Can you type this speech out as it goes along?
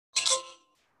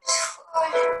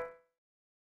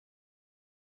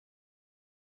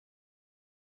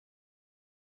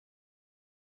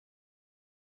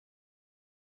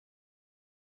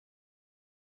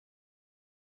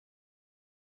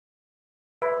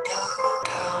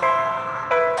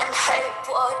And hey,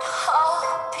 what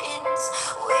happens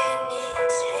when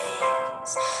it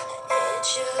rains? The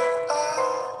edge of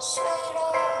us where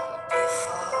I'll be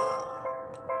found.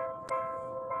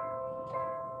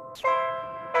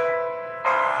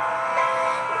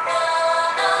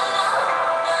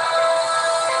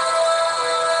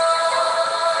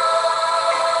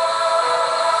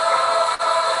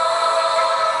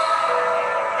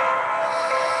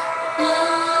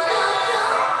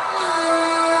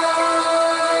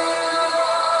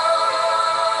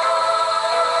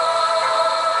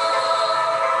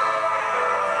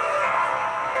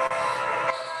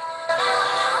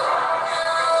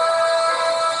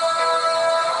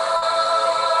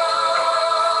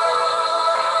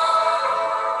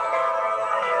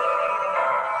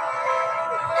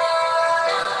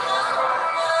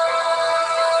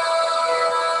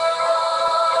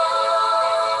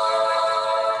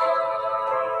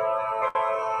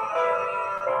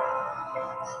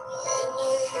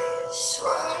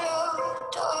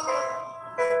 Swallowed down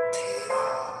the pill.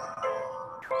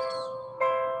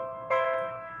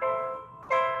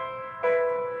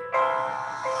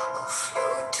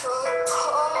 Float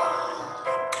upon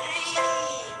the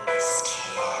greenest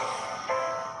hill.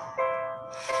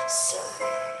 Sigh,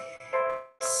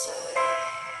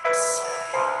 sigh,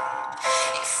 sigh.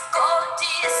 If God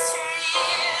is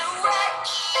real, where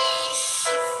is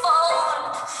he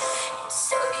found?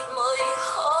 Inside my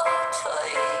heart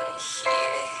I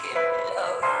hear him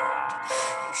loud.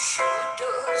 You should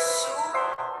assume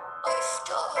I've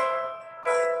done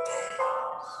my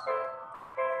best.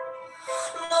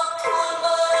 Not pull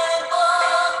my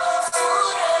back to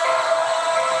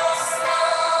rest.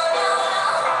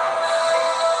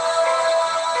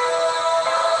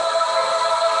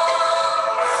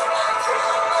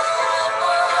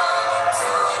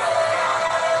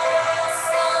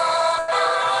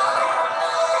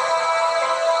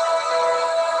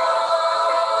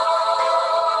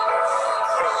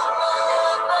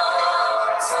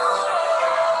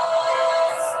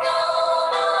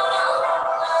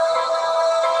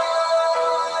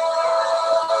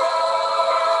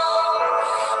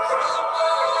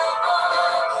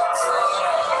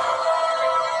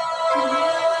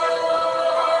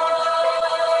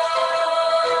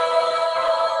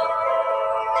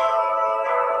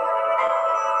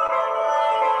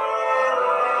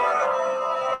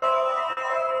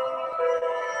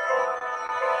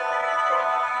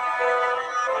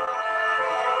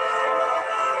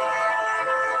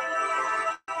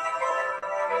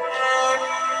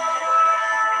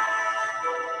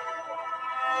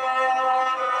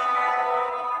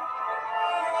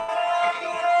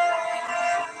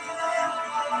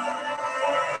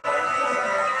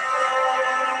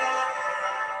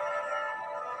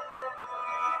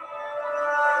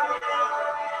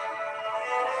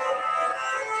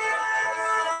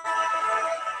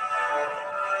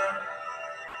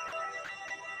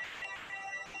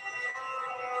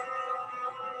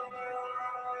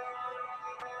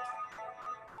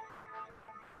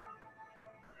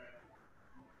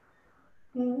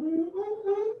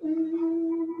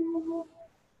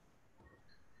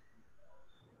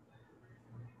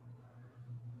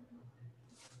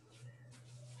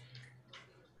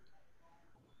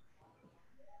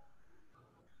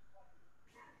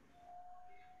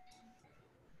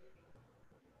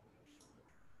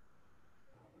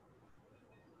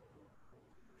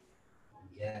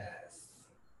 Yes.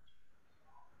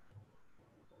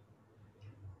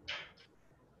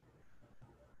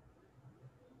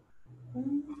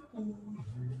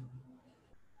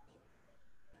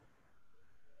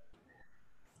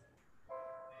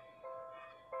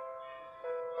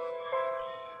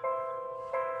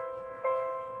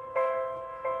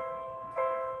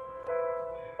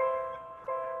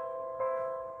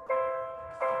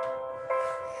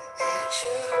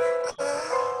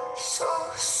 So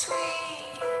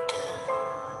sweet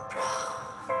and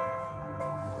brown.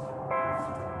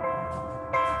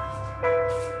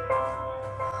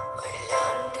 I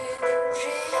landed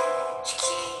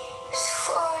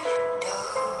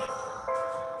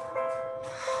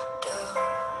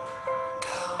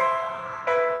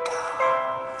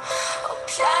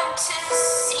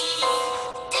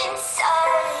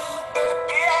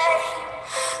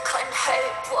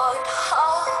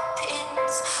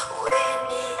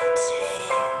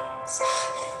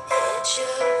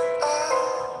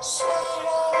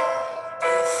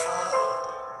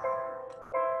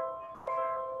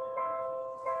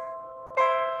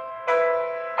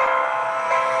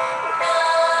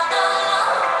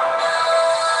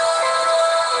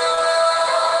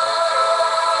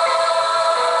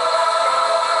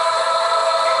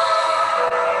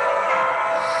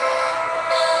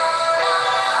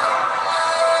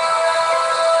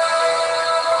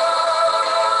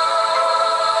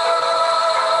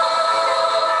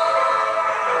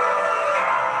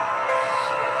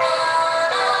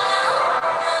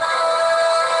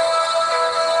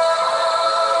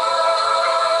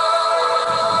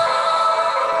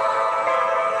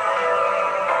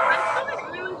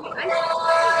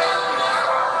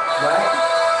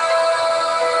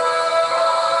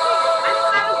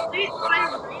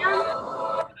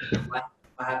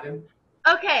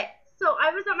Okay, so I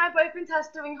was at my boyfriend's house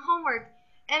doing homework,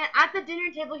 and at the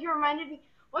dinner table, he reminded me,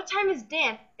 what time is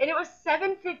dance? And it was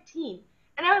 7:15.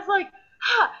 And I was like,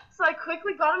 huh. So I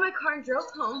quickly got in my car and drove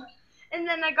home. And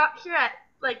then I got here at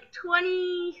like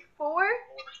 24.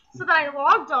 So then I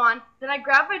logged on. Then I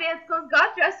grabbed my dance clothes,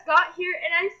 got dressed, got here,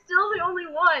 and I'm still the only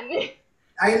one.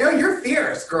 I know you're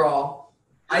fierce, girl.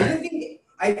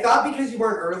 I thought because you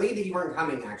weren't early that you weren't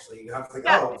coming, actually. You have to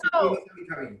Yeah, oh, so somebody's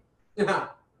coming. Yeah.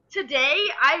 today,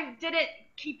 I didn't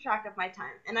keep track of my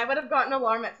time. And I would have gotten an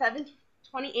alarm at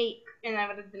 7:28, and I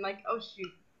would have been like, oh,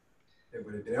 shoot. It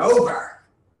would have been over.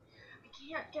 I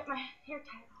can't get my hair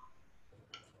tied off.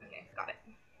 Okay, got it.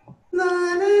 La, la,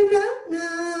 la, la.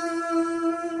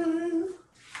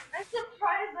 I'm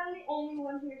surprised I'm the only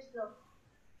one here still.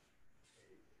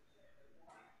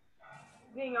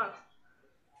 Being honest.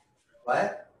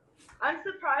 What? I'm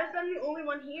surprised I'm the only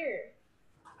one here.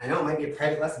 I know, it might be a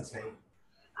private lesson tonight.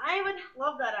 I would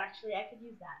love that, actually. I could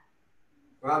use that.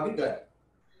 Well, that'd be good.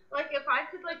 Like, if I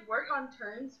could, like, work on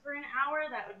turns for an hour,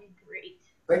 that would be great.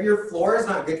 But your floor is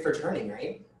not good for turning,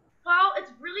 right? Well,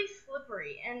 it's really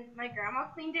slippery, and my grandma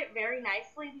cleaned it very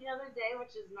nicely the other day, which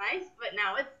is nice, but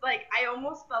now it's like I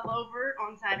almost fell over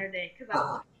on Saturday, because I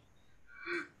was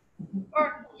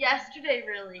or yesterday,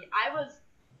 really. I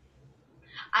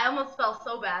almost fell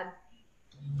so bad.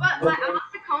 But my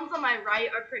cones on my right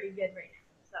are pretty good right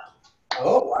now, so.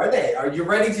 Oh, are they? Are you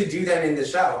ready to do them in the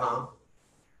show, huh?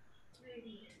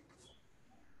 Maybe.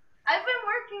 I've been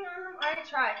working on them. I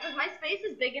try, because my space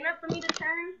is big enough for me to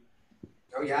turn.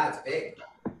 Oh, yeah, it's big.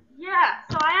 Yeah,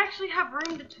 so I actually have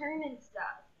room to turn and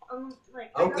stuff.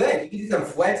 Like. Oh, good. You can do some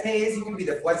fouettes. You can be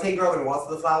the fouette girl and waltz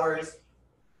of the flowers.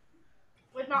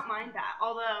 Would not mind that,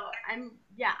 although I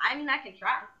mean, I can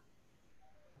try.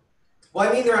 Well,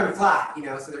 I mean, they're on flat,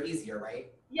 so they're easier, right?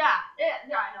 Yeah, I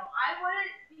know. I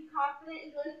wouldn't be confident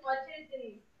in doing fouettes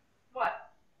in,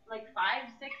 what, like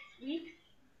 5-6 weeks?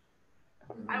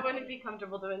 Mm-hmm. I wouldn't be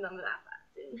comfortable doing them that fast.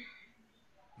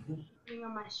 Putting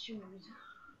on my shoes.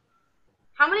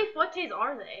 How many fouettes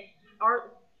are they?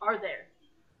 Are there?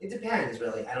 It depends,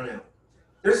 really. I don't know.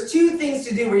 There's two things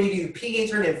to do where you do piqué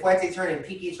turn and fouette turn and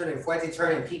piqué turn and fouette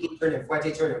turn and piqué turn and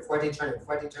fouette turn and fouette turn and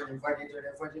fouette turn and fouette turn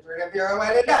and fouette turn and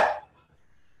pirouette and done.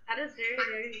 That is very,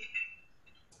 very.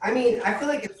 I mean, I feel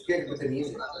like it's good with the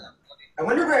music. I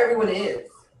wonder where everyone is.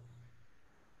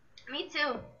 Me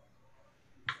too.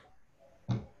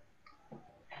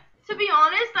 To be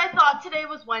honest, I thought today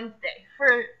was Wednesday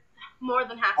for more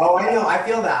than half. Oh, I know. I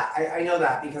feel that. I know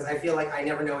that because I feel like I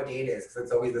never know what day it is because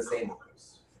it's always the same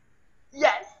almost.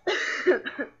 Yes.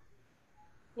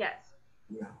 Yes.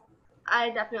 Yeah.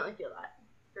 I definitely feel that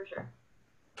for sure.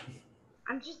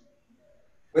 I'm just.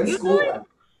 When's school done?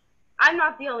 I'm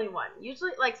not the only one.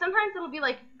 Usually, like, sometimes it'll be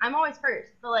like, I'm always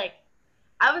first. But, like,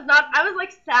 I was,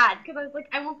 like, sad because I was like,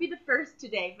 I won't be the first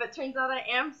today. But turns out I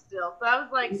am still. So I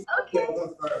was like, okay.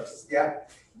 The first. Yeah.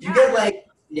 You get, like,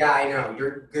 yeah, I know.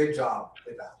 You're good job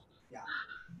with that. Yeah.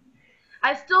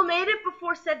 I still made it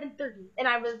before 7:30. And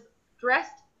I was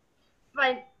dressed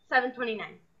by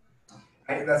 7:29.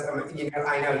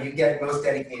 I know. You get most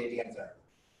dedicated answer.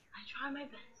 I try my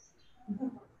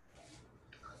best.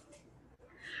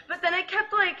 But then I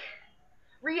kept, like,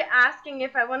 re-asking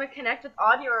if I want to connect with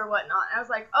audio or whatnot. And I was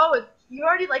like, oh, you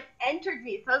already, like, entered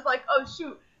me. So I was like, oh,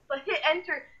 shoot. So I hit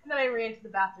enter, and then I ran to the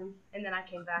bathroom, and then I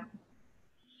came back.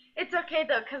 It's okay,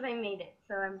 though, because I made it.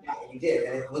 So I'm. Yeah, you did.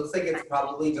 And it looks like it's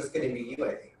probably just going to be you,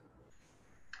 I think.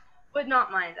 Would not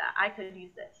mind that. I could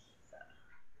use this.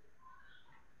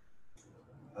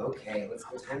 So. Okay, what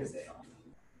time is it?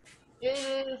 It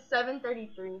is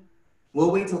 7:33.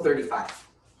 We'll wait till 35.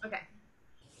 Okay.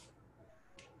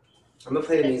 I'm gonna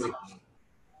play the music.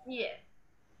 Yeah.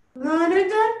 Da, da,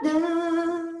 da, da.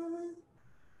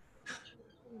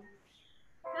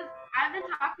 I've been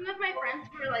talking with my friends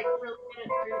who are like really good at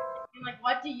groups, and like,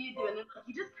 what do you do? And they're like,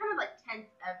 you just kind of like tense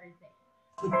everything.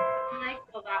 I'm like,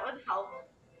 well, that would help.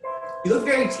 You look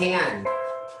very tan.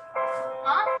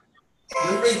 Huh?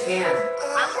 You look very tan.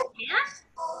 I'm tan?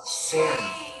 Tan.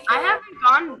 I haven't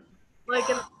gone like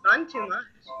in the sun too much.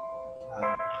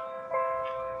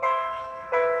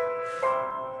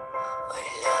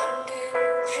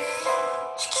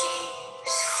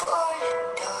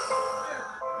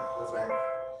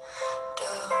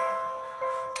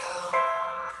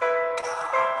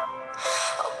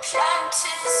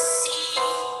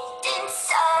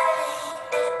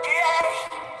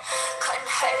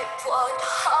 What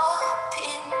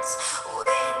happens when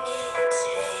it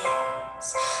rains?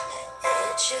 The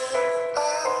edge of a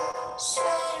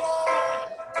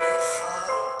sweater.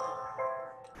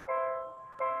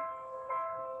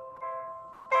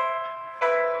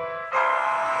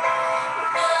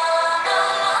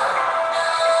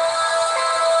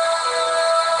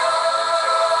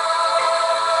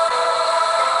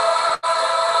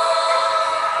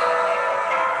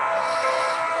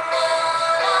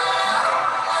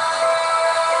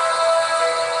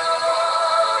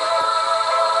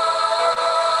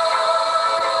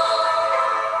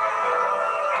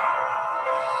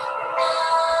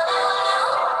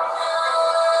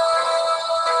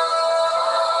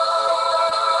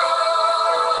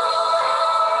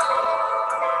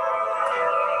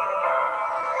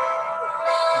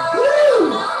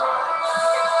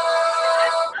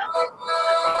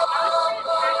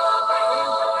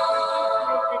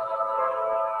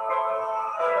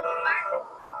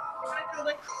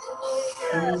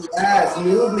 Yes,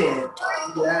 movement.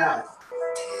 Yes.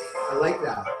 I like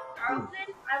that.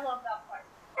 Charleston, I love that part.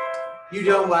 You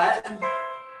know what? I like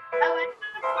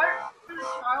the part for the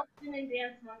Charleston and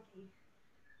Dance Monkey.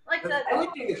 Like the. I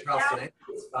like doing the Charleston. I think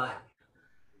it's fun.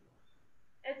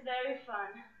 It's very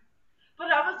fun.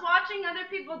 But I was watching other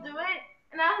people do it,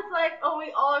 and I was like, oh,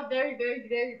 we all are very, very,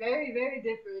 very, very, very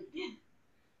different.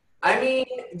 I mean,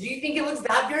 do you think it looks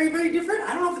that very, very different?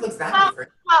 I don't know if it looks that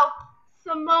different. Well,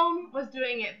 Simone was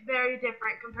doing it very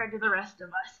different compared to the rest of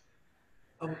us.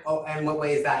 Oh, and what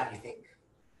way is that, you think?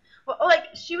 Well,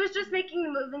 like, she was just making the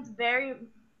movements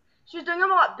she was doing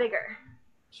them a lot bigger.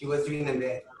 She was doing them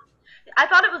big. I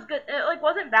thought it was good. It, like,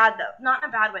 wasn't bad, though. Not in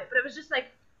a bad way, but it was just,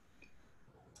 like,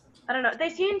 I don't know. They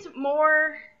seemed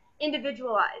more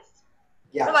individualized.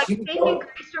 Yeah. So, like, Faith and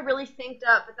Grace are really synced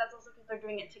up, but that's also because they're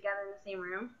doing it together in the same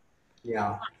room.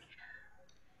 Yeah.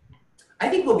 I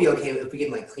think we'll be okay if we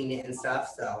can, like, clean it and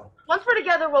stuff, so. Once we're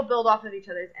together, we'll build off of each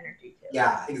other's energy, too.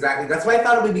 Yeah, exactly. That's why I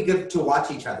thought it would be good to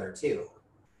watch each other, too.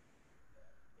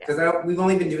 Because we've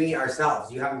only been doing it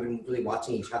ourselves. You haven't been really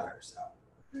watching each other, so.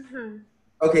 Mm-hmm.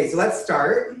 Okay, so let's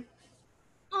start.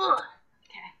 Okay.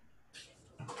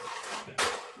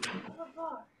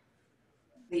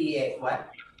 The what?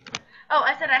 Oh,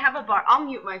 I said I have a bar. I'll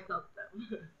mute myself,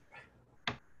 though.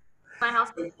 My house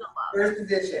is still loud. First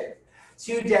position.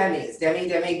 2 demis. Demi,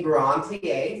 demi, grand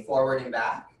plie, forward and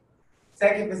back.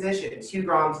 Second position, 2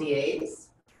 grand plies,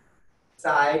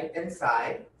 side and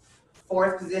side.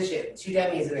 Fourth position, 2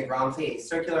 demis in a grand plie,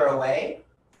 circular away.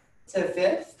 To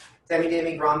fifth, demi,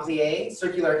 demi, grand plie,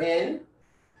 circular in.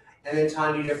 And then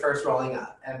tendu to first rolling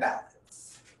up and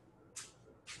balance.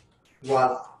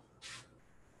 Voila.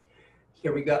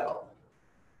 Here we go.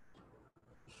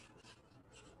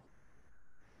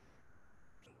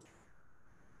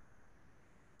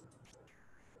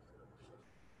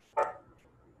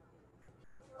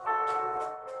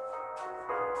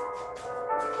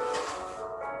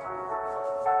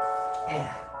 And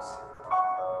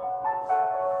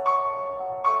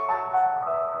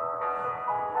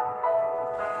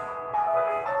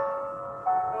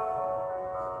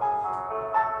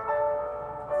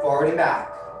forward and back.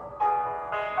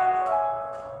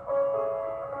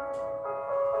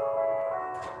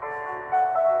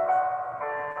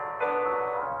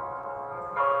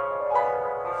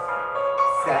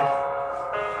 Set.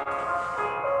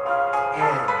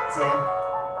 And 10.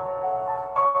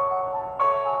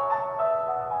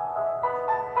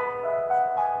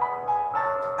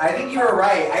 I think you were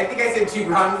right. I think I said 2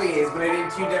 grand plies, but I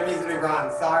did 2 demis and a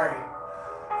grand. Sorry.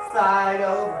 Side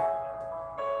over.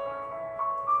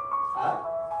 Up.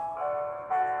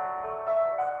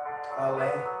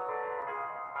 Away.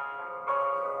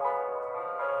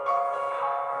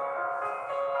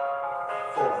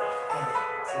 Four and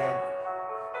 10.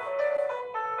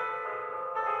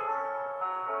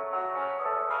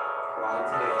 Grand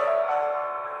plie.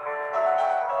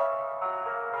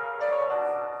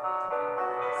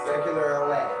 Circular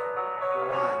away.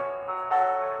 1,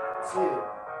 2.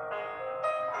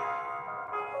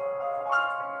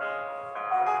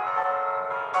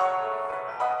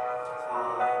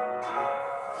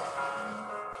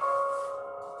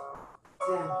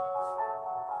 Down.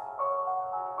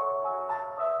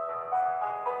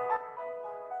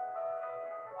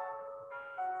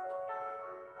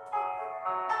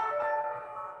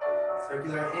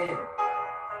 Circular in.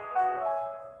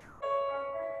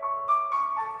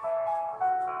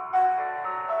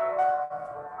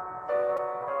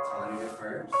 Tendu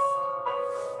first.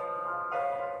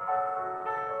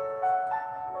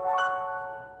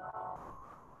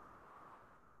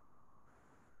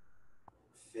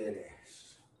 Finish.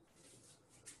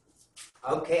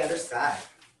 Okay, other side.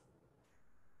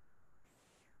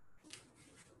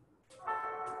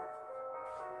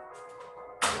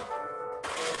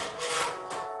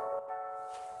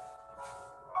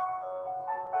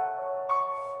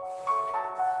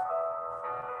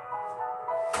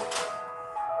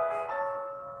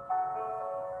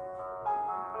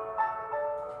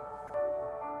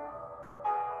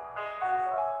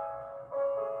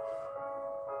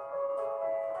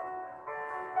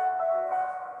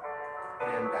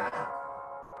 And back.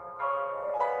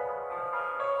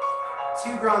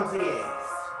 2 grand plies.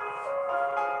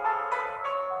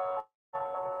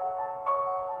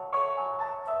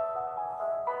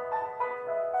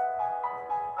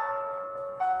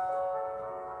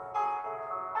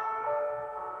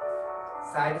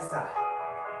 Side to side.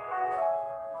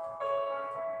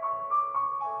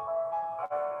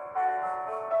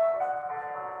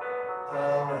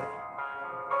 Away.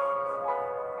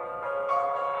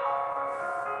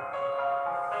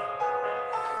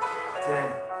 Ten.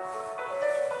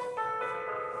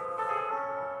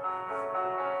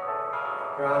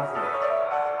 Grand plie.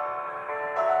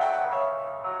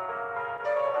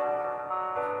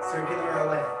 Circular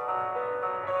away.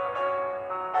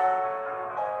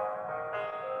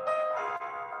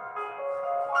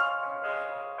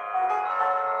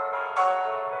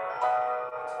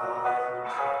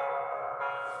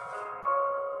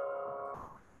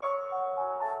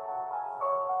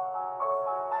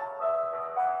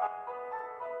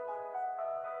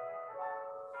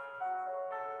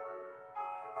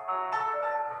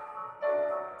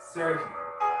 Circular.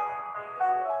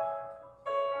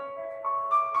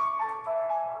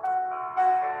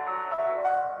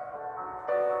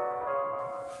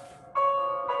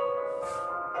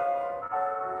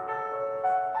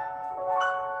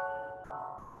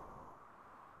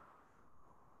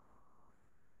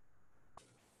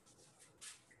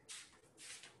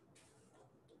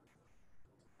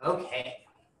 Okay.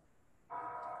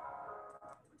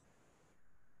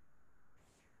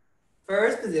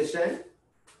 First position,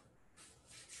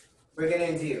 we're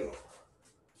gonna do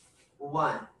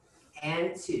 1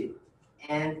 and 2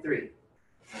 and 3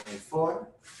 and 4,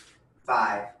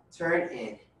 5, turn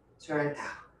in, turn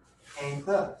out, and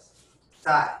close.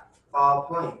 Side, ball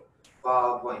point,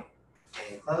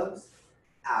 and close,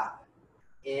 out,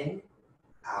 in,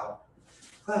 out,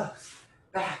 close,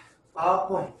 back, ball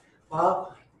point,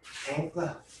 and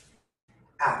close,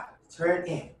 out, turn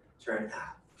in, turn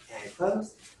out, and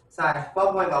close, side,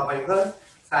 ball point, close,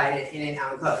 side, in and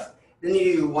out, and close. Then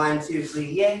you do 1, 2,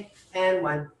 plie, and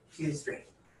 1, 2, straight.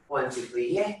 1, 2,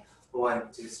 plie,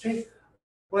 1, 2, straight.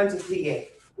 1, 2, plie,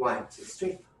 1, 2,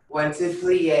 straight. 1, 2,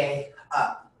 plie,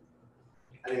 up.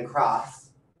 And then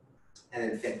cross. And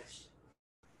then finish.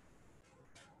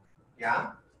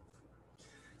 Yeah?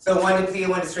 So 1 to plie,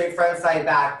 1 to straight, front, side,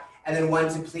 back. And then 1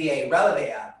 to plie,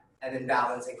 releve up. And then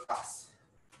balance and cross.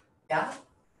 Yeah?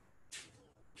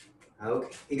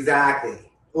 Okay, exactly.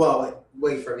 Well,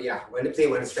 wait for, yeah, 1 to plie,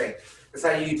 1 to straight. That's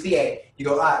how you do plie. You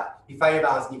go up, you find your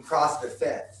balance, and you cross the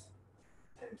fifth.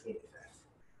 And plie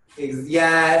the fifth.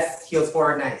 Yes, heels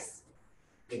forward, nice.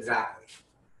 Exactly.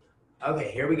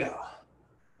 Okay, here we go.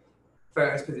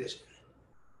 First position.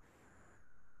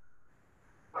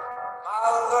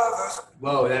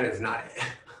 Whoa, that is not it.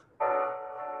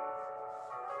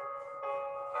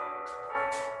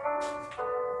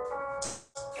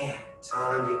 And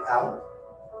turn you out.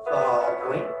 Ball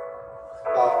point.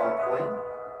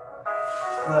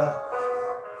 Close.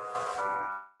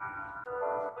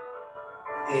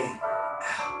 In,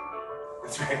 out.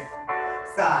 That's right.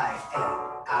 Side, in,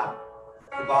 out.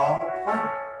 The ball point,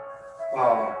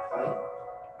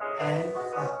 and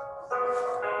close.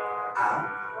 Out.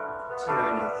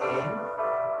 Turn it in.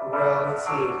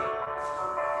 Rotate.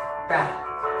 Back.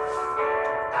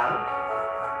 Out.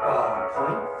 Ball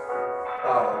point.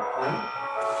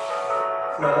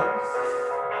 Close.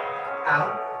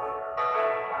 Out.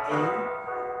 In.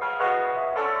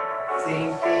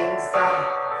 Same thing, side.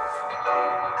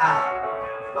 Out.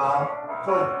 Ball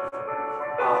point.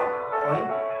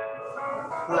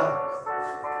 Close.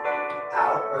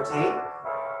 Out. Rotate.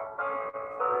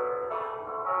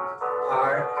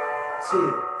 Part 2.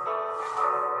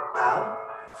 Out.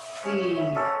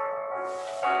 Lead.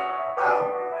 Out.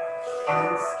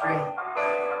 And straight.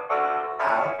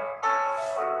 Out.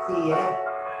 Plie.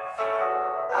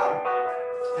 Out.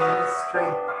 And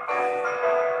straight.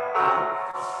 Out.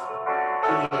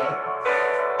 Plie.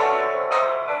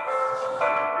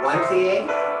 1 plie.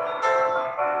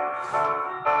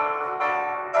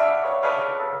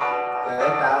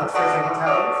 Good. Balance for second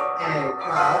toes. And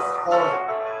cross. Hold it.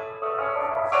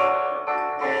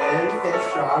 And finish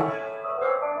strong.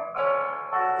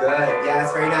 Good. Yes,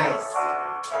 very nice.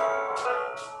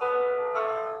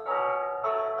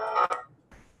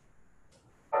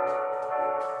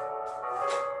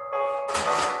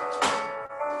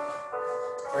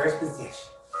 First position.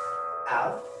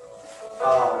 Out.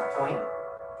 Ball point.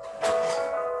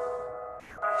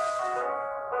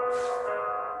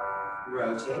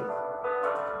 Rotate.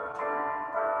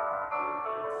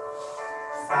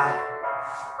 Side.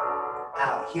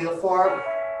 Out. Heel forward.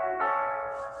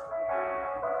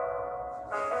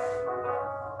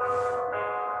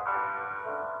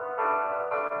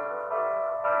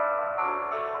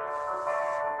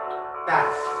 Back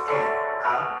and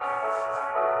out.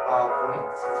 Ball point.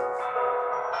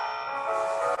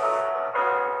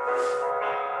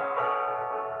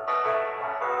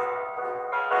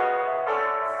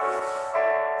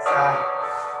 Side.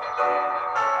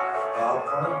 Ball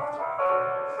point.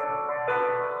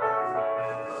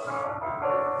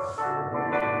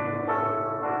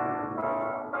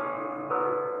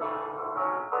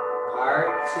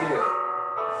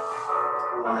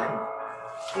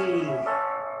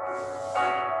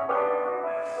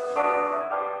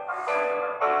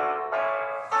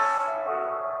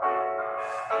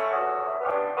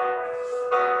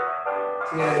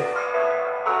 Good.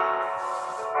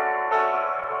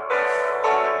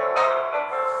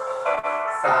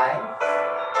 Side.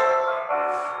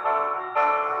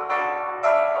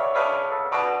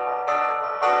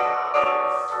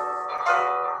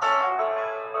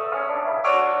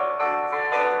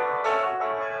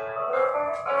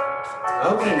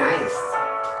 Okay, nice.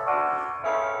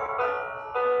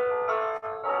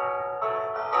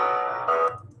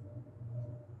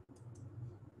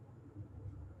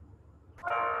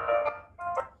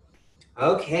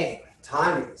 Okay,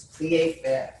 timers, plie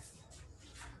fifth.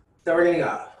 So we're gonna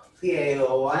go plie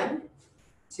 1,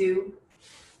 2,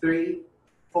 3,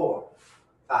 4,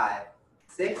 5,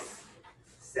 6,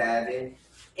 7,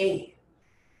 8.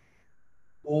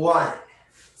 1,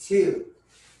 2,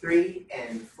 3,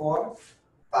 and 4,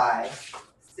 5,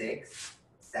 6,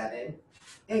 7,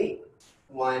 8.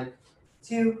 1,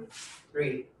 2,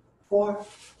 3, 4,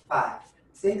 5,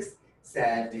 6,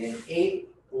 7, 8.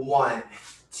 1,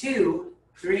 2,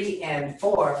 3, and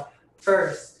 4.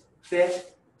 First,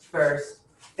 fifth, first,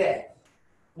 fifth.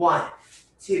 1,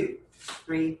 2,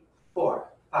 3, 4,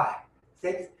 5,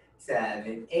 6,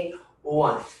 7, 8.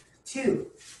 1,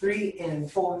 2, 3,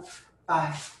 and 4,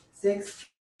 5, 6.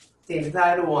 Same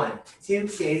side. 1, 2.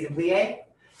 Stays in plie.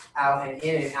 Out and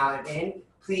in and out and in.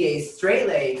 Plie straight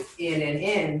legs. In and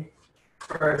in.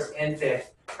 First and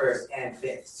fifth. First and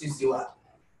fifth. Susu up.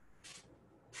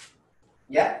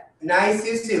 Yep. Nice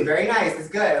susu. Very nice. That's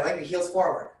good. I like the heels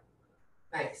forward.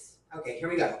 Nice. Okay, here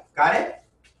we go. Got it?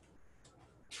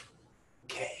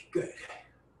 Okay, good.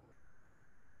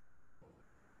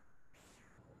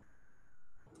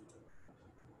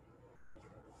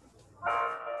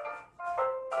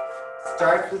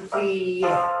 Start with the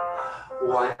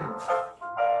 1.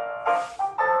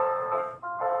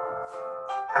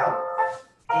 Out.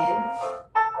 In.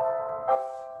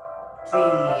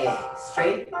 Plie.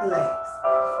 Straight legs.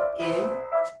 In.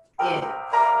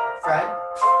 Front.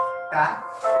 Back.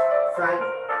 Front.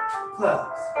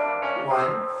 Close.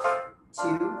 1,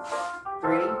 2,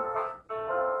 3.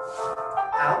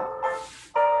 Out.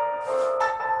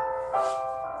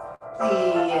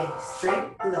 Plie. Straight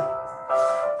legs.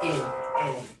 In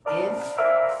and in.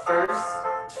 First,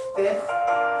 fifth,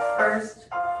 first,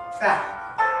 back.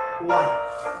 1,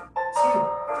 2,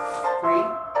 3,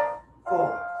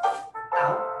 4.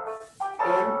 Out,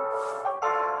 in,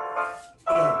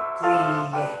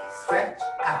 plie. Stretch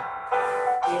out.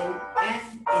 In and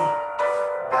in.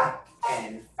 Back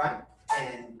and front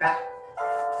and back.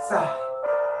 Side.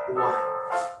 1,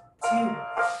 2,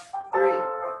 3.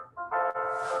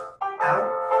 Out,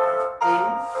 in,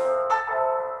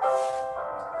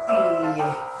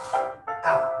 plie.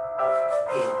 Out,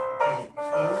 in,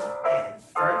 and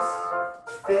first,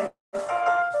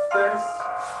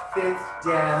 fifth,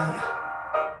 down.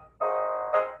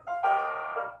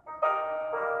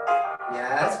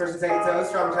 Yes, first and second toe,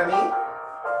 strong tummy.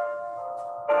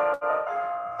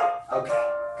 Okay,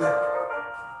 good.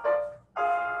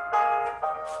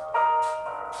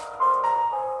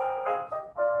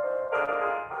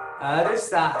 Other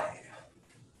side.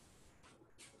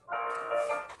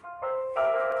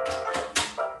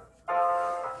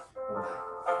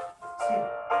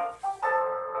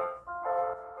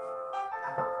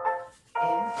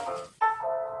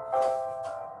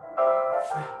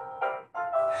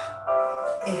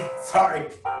 Sorry.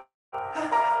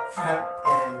 Front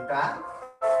and back.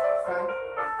 Front.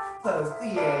 Close.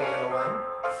 Plie. 1,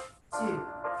 2.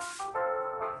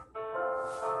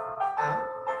 Out.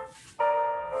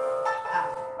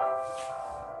 Out.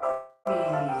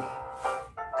 Plie.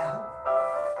 Out.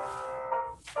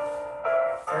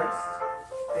 First.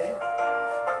 Fifth.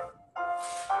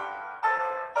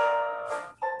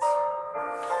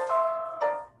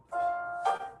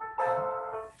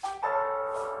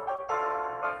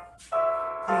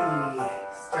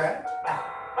 Stretch out,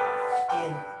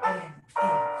 in and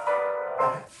in,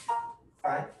 back,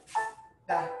 front,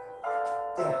 back,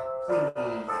 down,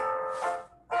 plie.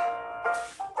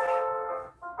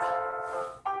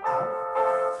 Out,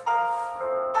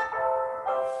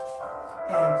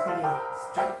 and plie,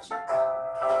 stretch out,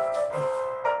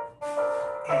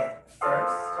 and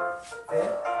first,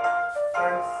 fifth,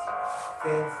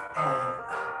 and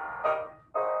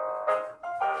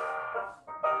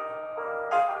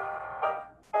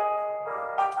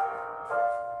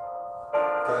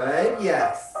good,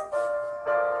 yes.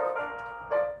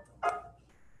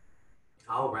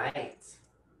 All right,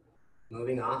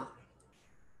 moving on.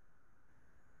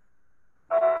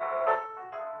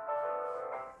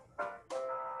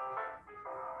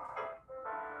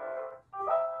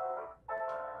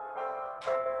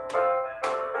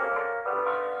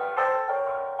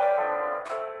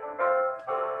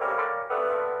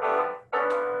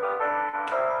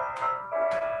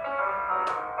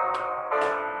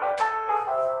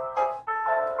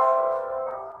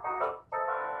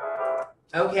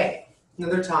 Okay,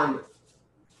 another time.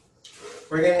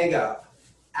 We're gonna go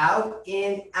out,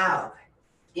 in, out,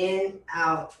 in,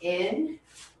 out, in.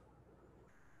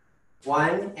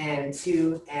 1 and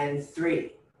 2 and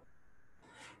 3.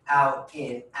 Out,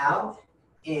 in, out,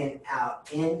 in,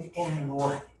 and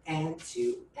 1 and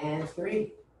 2 and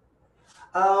 3.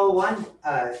 1,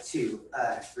 2,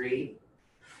 3.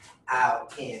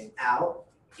 Out, in, out,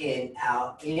 in,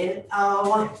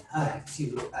 1,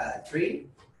 2, 3.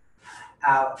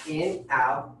 Out, in,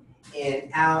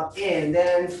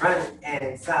 then front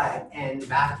and side and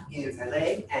back, inside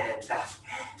leg and back,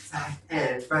 side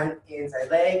and front,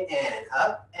 inside leg and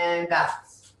up and back.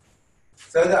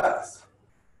 So it goes.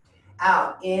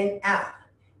 Out, in, out,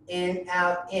 in,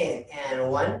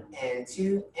 and 1 and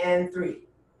 2 and 3.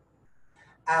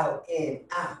 Out, in,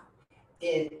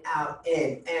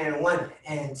 and 1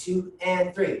 and 2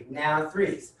 and 3. Now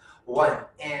threes. 1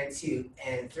 and 2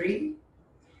 and 3.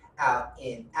 Out,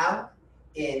 in, and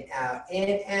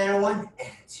 1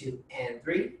 and 2 and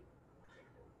 3.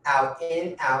 Out,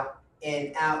 in, and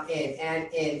in,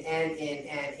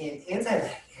 inside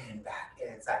leg and back,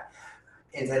 inside.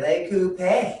 Inside leg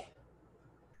coupe.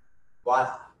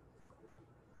 Voila.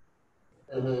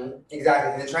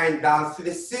 Exactly. And then try and balance through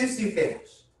the susu finish.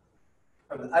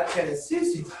 From the up to the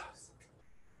susu close.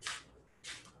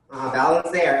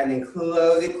 Balance there, and then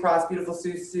close it, cross, beautiful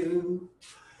susu.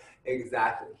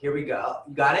 Exactly. Here we go.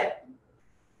 You got it?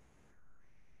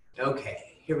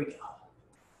 Okay, here we go.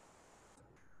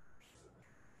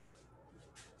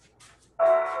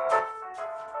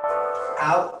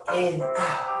 Out, in,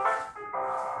 out.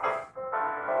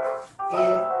 In,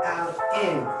 out,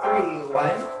 in. 3,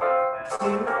 1, 2,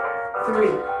 3.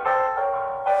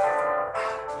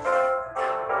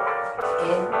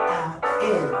 In, out,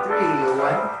 in. 3,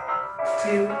 1,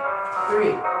 2,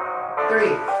 3. 3,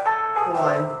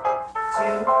 1,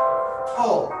 2.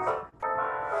 Hold.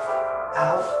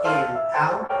 Out, in,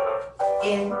 out,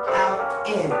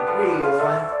 in. 3,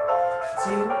 1,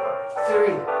 2,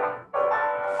 3.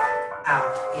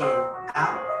 Out, in,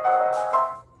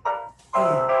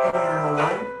 and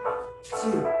 1,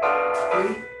 2,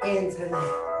 3, inside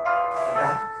leg,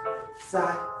 back,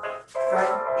 side,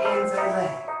 front, inside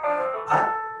leg, up,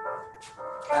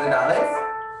 and balance,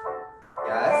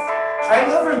 yes. Try and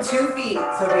go from 2 feet,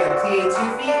 so we have plie 2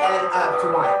 feet and then up to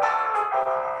 1.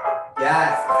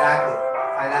 Yes, exactly.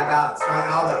 Find that balance, strong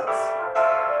elbows.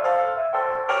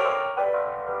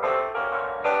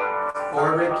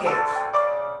 Forward rib cage.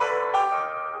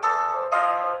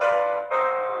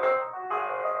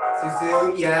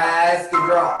 Susu, yes, good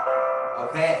girl.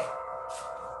 Okay,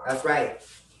 that's right.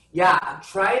 Yeah,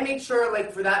 try and make sure,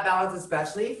 like for that balance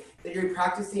especially, that you're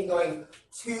practicing going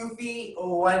 2 feet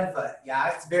or 1 foot.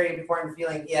 Yeah, it's very important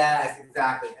feeling. Yes,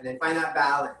 exactly. And then find that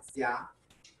balance, yeah.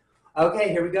 Okay,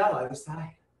 here we go, other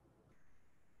side.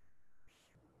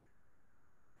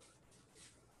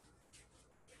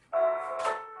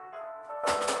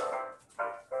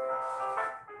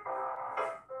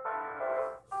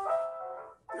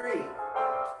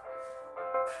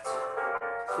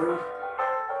 Through,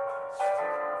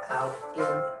 out, in,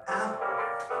 out,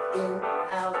 in,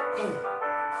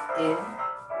 in,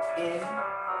 and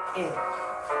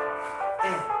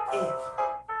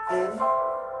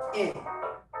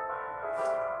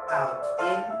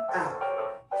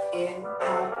in,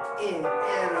 out, in,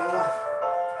 and 1,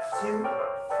 2,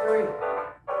 3.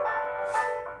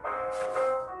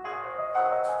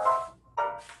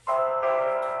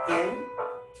 In,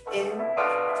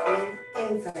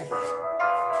 inside leg.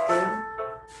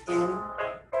 In,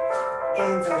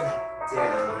 inside leg.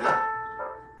 Down, up.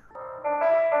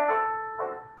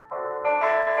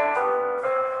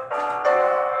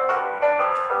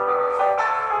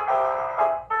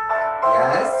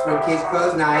 Yes, ribcage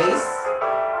close, nice.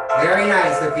 Very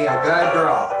nice, Sophia, good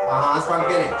girl. Strong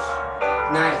finish.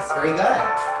 Nice, very good.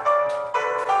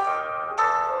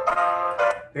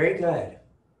 Very good.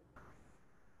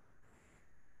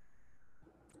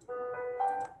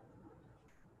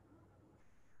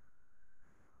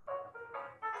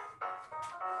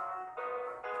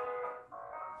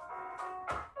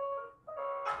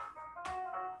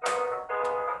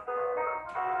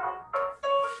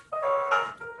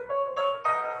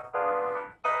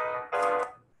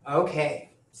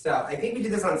 Okay, so I think we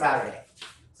did this on Saturday.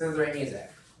 So this is the right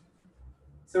music.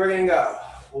 So we're gonna go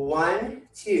 1,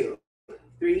 2,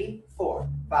 3, 4,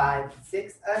 5,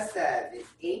 6, 7,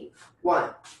 8. 1,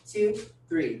 2,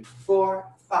 3, 4,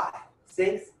 5,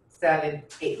 6, 7,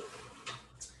 8.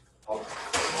 Oh,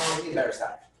 the better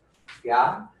side.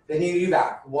 Yeah? Then you do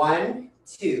back. 1,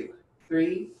 2,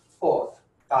 3, 4,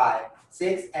 5,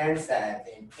 6, and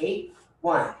 7, 8.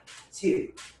 1,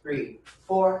 2, 3,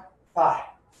 4, 5,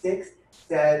 6,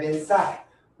 7, side.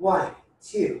 1,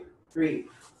 2, 3,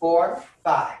 4,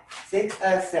 5, 6,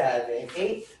 7,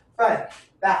 8, front,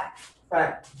 back,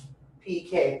 front.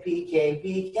 PK, PK,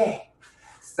 PK.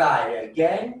 Side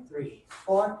again, 3,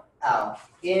 4, out,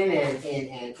 in and in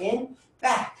and in,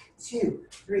 back, 2,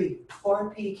 3,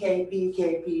 4, PK,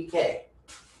 PK, PK.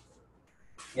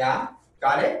 Yeah,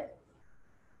 got it?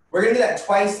 We're gonna do that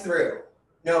twice through,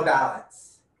 no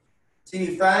balance. So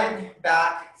you front,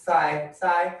 back, side,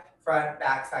 side, front,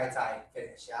 back, side, side,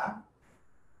 finish, yeah?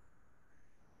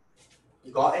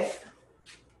 You got it?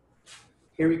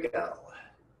 Here we go.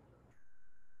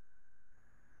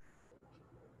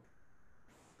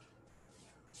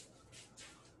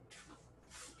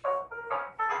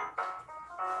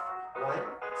 One,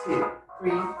 2,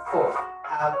 3, 4.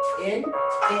 Out, in,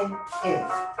 in.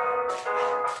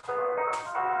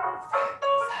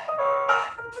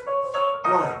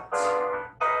 One,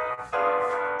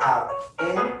 out,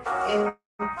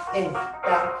 in,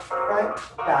 back,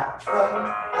 front,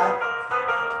 up,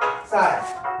 side.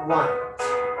 1,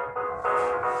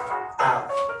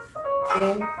 out,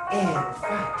 in,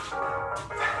 front,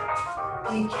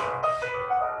 peek.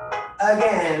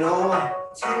 Again, 1,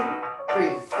 2,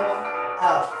 3, 4,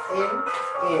 out, in,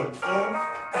 back,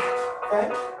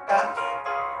 front, back.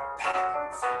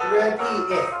 Repeat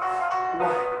it.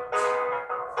 1,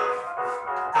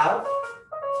 out,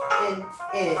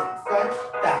 in, front,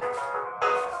 back.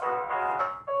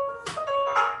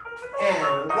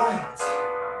 And 1,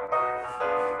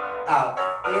 out,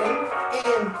 in,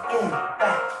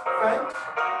 back, front.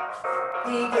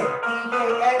 PK,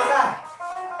 and side.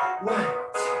 1,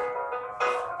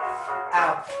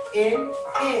 out, in,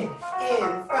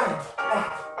 front, back.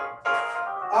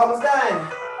 Almost done.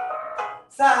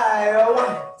 Side, 1,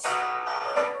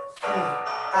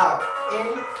 out, in,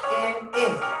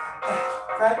 back,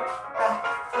 front, back,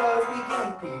 close,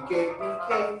 PK.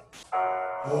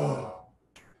 Oh,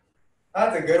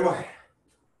 that's a good one.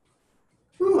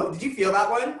 Ooh, did you feel that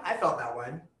one? I felt that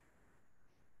one.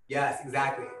 Yes,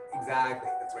 exactly.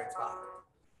 That's the right spot.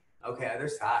 Okay, other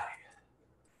side.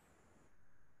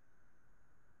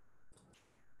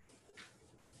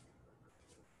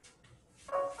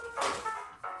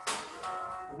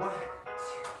 One,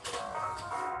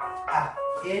 out,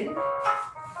 in,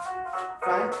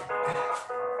 front,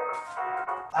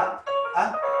 up.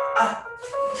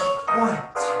 1,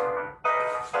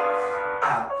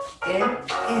 out, in,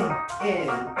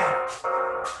 back,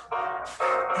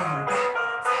 and back,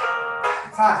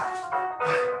 5,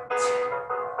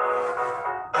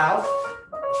 out,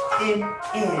 in,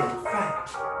 front,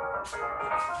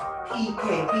 PK,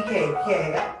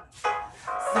 up,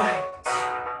 side,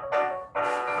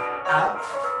 out,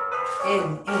 in,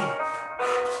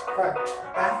 front,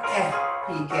 back, and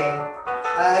PK,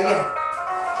 again,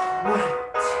 1,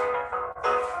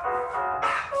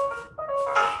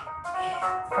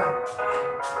 front,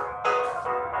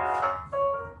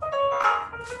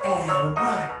 and 1,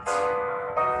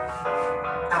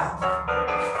 out,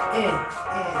 in,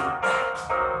 back,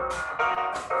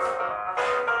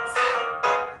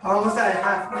 almost at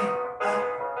halfway, up,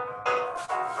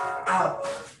 out,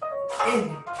 in,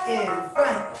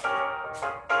 front,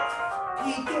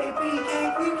 PK,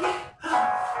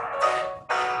 out,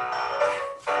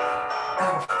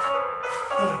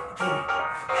 in.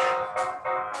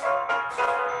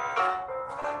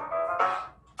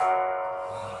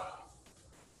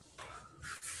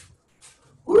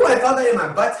 Ooh, I felt that in my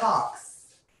buttocks.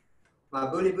 My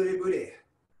booty.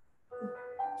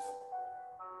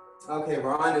 Okay,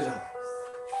 we're on to jumps.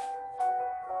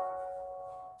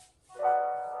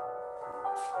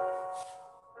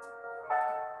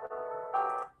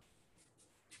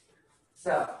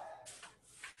 So,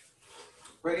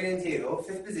 we're going to do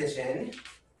 5th position,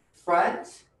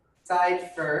 front,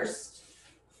 side first,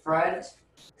 front,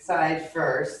 side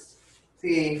first,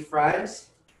 plie front,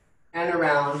 and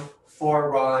around 4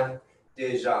 rond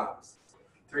de jambes.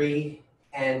 3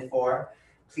 and 4,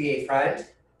 plie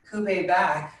front, coupe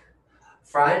back,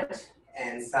 front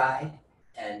and side,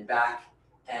 and back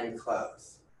and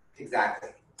close.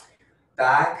 Exactly.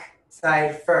 Back,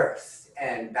 side first,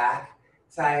 and back,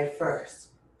 side first.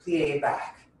 Plie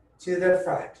back to the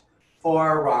front.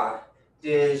 4 rond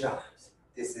de jambes.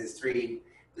 This is 3,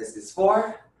 this is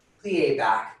 4. Plie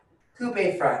back,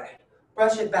 coupe front.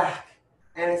 Brush it back,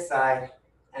 and a side,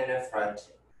 and a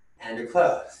front, and a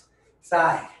close.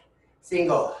 Side,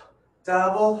 single,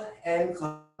 double, and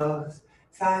close.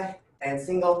 Side, and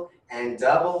single, and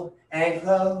double, and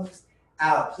close.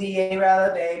 Out, plie,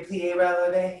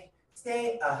 releve,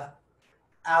 stay up.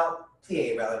 Out,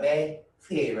 plie, releve,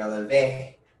 plie,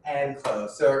 releve, and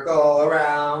close. Circle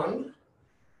around,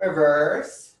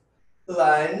 reverse,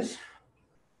 lunge,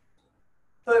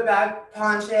 foot back,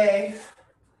 penché,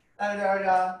 penché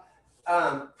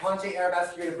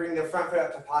arabesque. You're gonna bring the front foot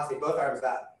up to passe, both arms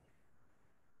up.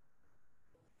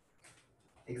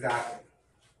 Exactly.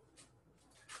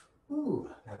 Ooh,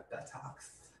 that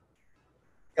buttocks.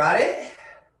 Got it?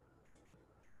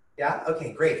 Yeah,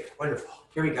 okay, great, wonderful.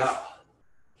 Here we go.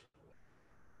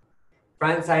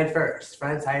 Front side first,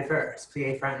 plie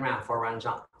front and round, 4 round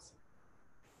jumps.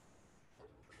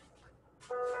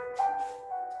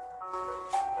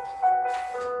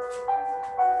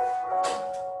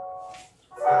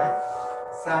 Front,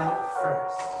 side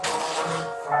first,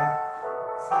 front,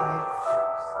 side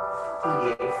first,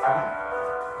 plie front,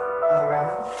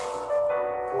 around,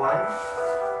 1,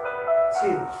 2,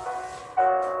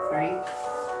 3,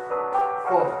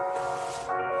 4,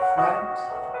 front,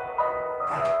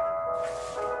 back,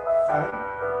 front,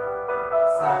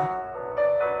 side,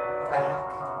 back,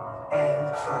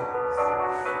 and close.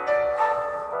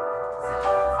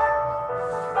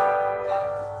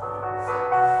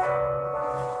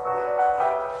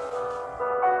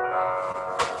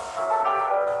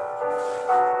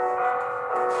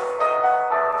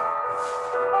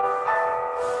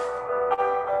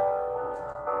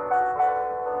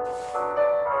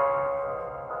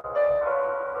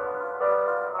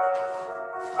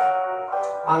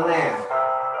 On land,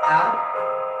 out,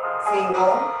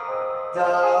 single,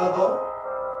 double,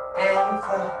 and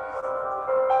close.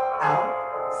 Out,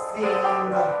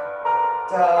 single,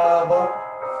 double,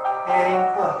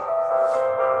 and close.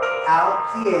 Out,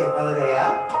 plie, releve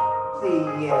up,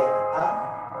 plie up,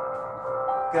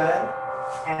 good,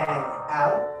 and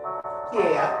out,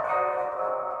 plie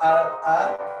up,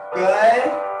 good,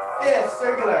 fifth,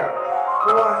 circular,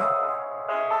 1,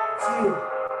 2,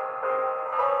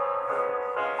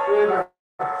 reverse.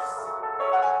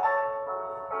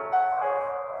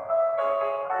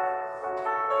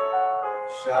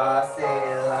 Chassé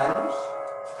lunge.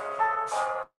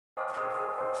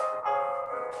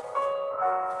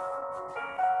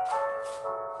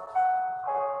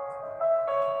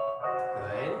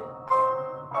 Good.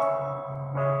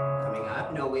 Coming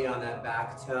up, no weight on that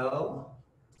back toe.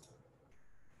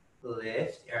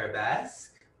 Lift,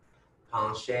 arabesque,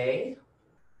 penché.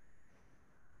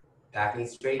 Back knee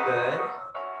straight, good.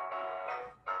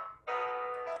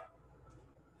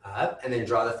 Up, and then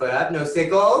draw the foot up, no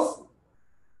sickles.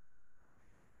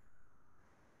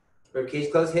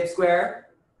 Ribcage close, hip square.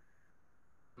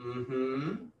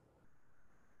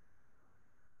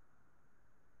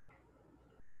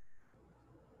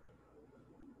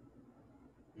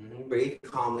 Breathe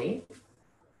calmly.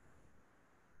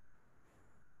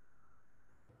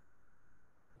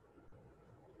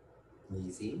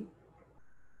 Easy.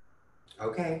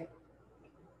 Okay.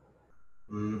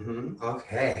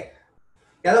 Okay.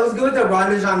 Yeah, that was good with the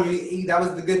rondage. That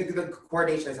was the good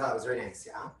coordination. I thought it was very nice.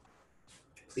 Yeah.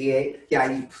 Plie.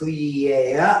 Yeah, you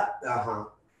plie up.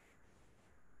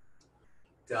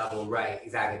 Double, right,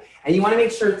 exactly. And you want to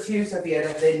make sure too, Sophia,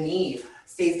 that the knee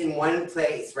stays in one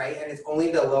place, right? And it's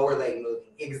only the lower leg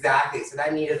moving. Exactly. So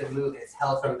that knee doesn't move. It's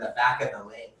held from the back of the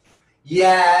leg.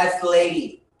 Yes,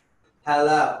 lady.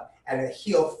 Hello. And the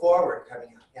heel forward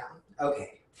coming up. Yeah.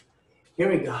 Okay. Here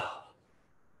we go.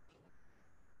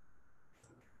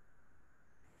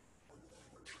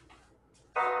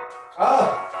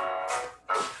 Oh.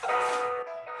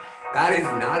 That is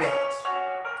not it.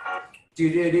 Do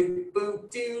do do boo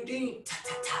do do ta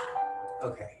ta ta.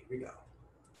 Okay, here we go.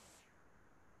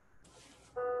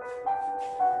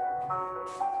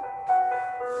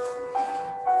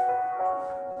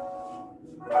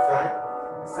 Front,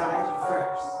 side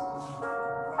first.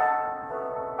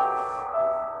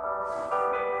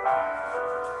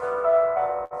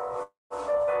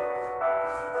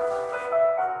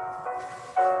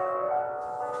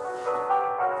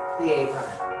 Plie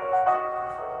front.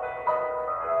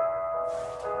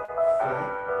 Front,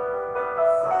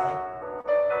 side,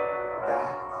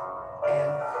 back,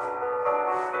 and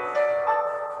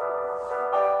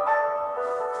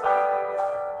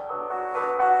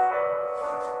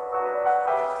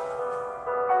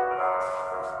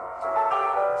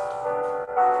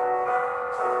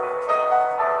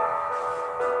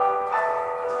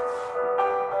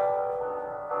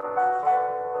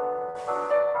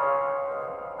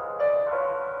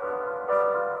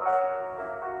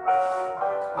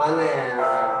on there,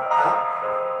 up,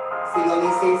 single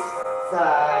knee stays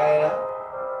side, up,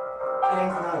 and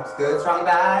close. Good, strong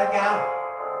back out,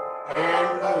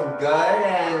 and in, good,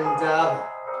 and double.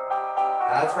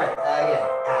 That's right, again,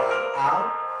 and out,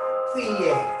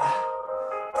 plie,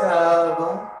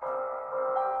 double,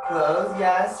 close,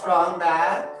 yes, strong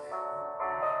back.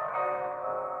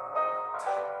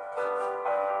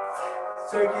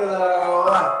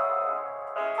 Circular,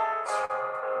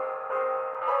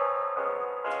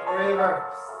 1,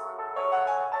 reverse.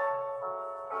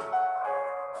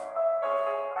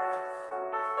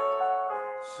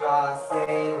 Chassé,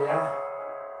 yeah.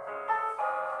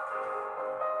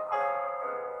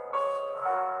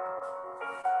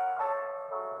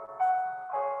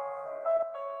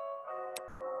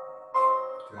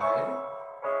 Good.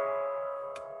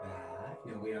 Back,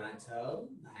 no weight on toe,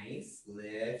 nice,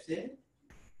 lift it.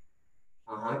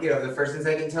 Get over the first and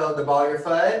second toe of the ball of your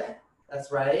foot.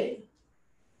 That's right.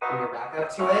 Bring your back up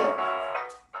to it.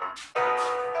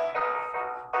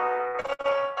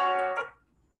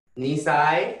 Knee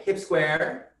side, hip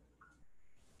square.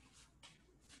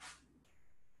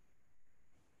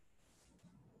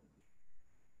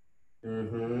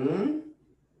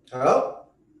 Oh.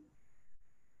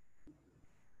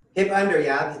 Hip under,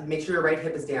 yeah. Make sure your right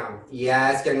hip is down.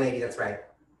 Yes, young lady, that's right.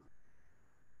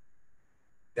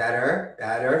 Better,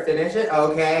 better. Finish it.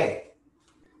 Okay.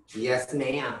 Yes,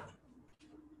 ma'am.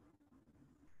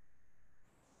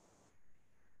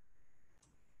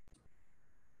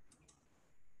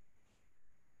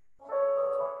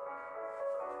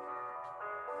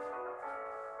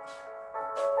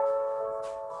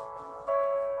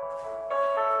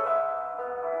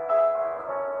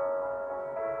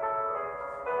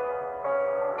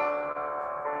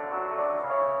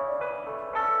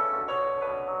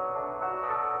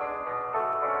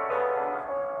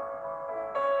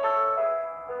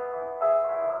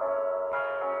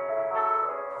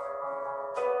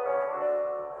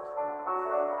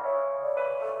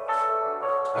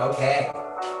 Okay.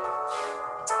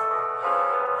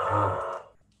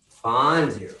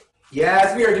 Fondue.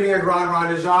 Yes, we are doing a grand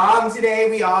rond de jambe today.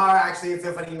 We are. Actually, it's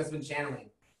so funny, you must have been channeling.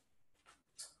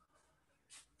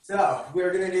 So,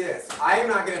 we're going to do this. I am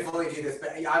not going to fully do this,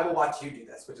 but I will watch you do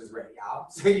this, which is great, yeah?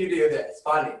 So you do this.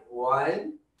 Fondue.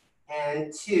 1,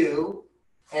 and 2,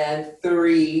 and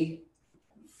 3,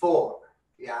 4.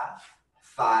 Yeah?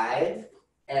 5,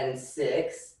 and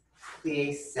 6,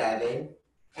 plie 7,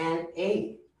 and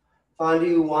 8.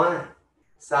 Fondue 1,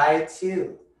 side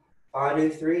 2, fondue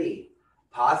 3,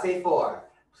 passe 4,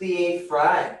 plie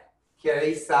front,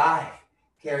 carry side,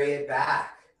 carry it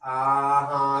back,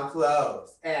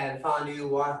 close, and fondue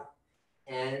 1,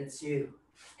 and 2,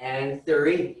 and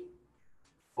 3,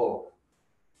 4,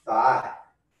 5,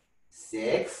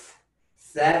 6,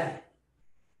 7,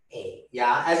 8.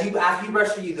 Yeah, after you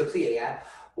brush through the plie, yeah.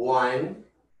 1,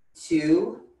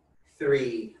 2,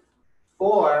 3,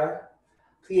 4.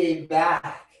 Plie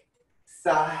back,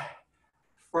 side,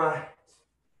 front.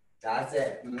 That's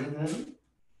it.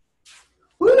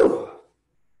 Woo!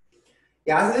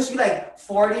 Yeah, so this should be like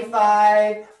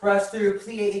 45 brush through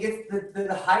plie. It gets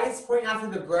the highest point after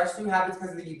the brush through happens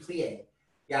because of the you plie.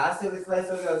 Yeah, so this way,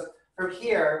 so it goes from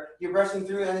here, you're brushing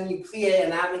through and then you plie,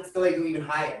 and that makes the leg go even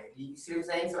higher. You see what I'm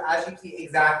saying? So as you plie,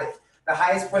 exactly. The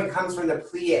highest point comes from the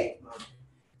plie.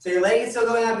 So your leg is still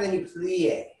going up and then you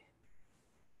plie.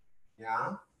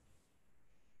 Yeah.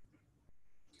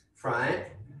 Front,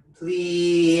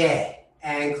 plie,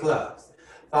 and close.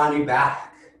 Fondue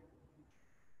back.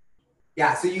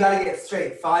 Yeah, so you gotta get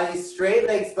straight. Fondue, straight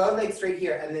legs, both legs straight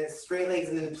here, and then straight legs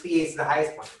and then plie to the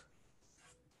highest point.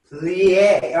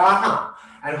 Plie,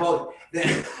 and hold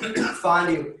it. Then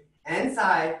fondue,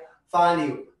 inside,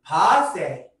 fondue,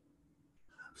 passe,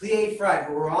 plie front,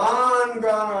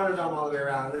 run, all the way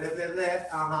around. Lift,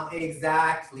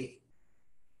 exactly.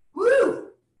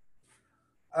 Woo!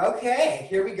 Okay,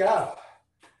 here we go.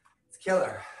 It's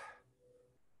killer.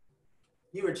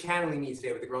 You were channeling me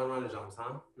today with the grand rond de jambes,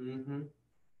 huh?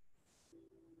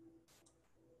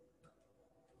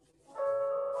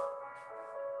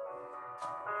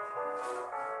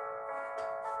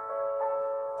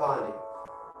 Fondue.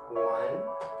 1,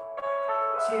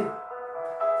 2,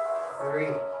 3.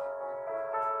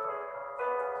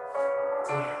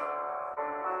 Down.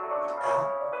 Out.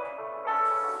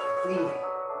 Plie.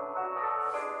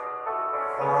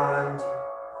 Fondue.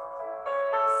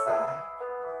 Side.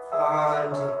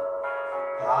 Fondue.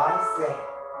 Passe.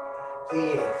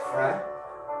 Plie. Front.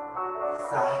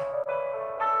 Side.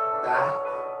 Back.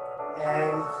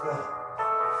 And close.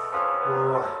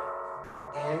 1.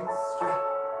 And straight.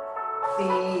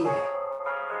 Plie.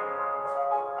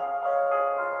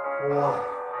 1,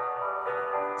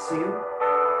 2,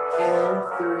 and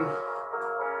 3.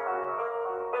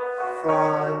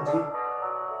 Fondue.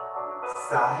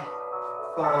 Side.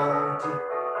 Fondue.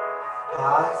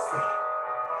 Passe.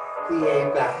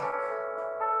 Plie back.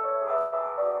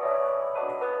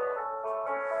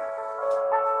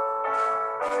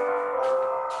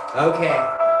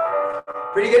 Okay.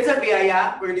 Pretty good, Sophia,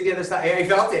 yeah? We're gonna do the other side. You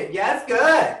felt it. Yes,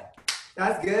 good.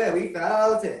 That's good. We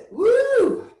felt it.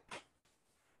 Woo!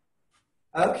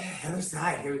 Okay, other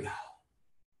side. Here we go.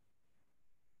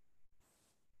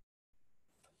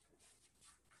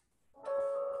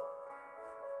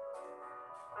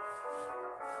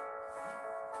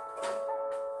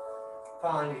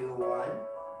 Fondue. 1,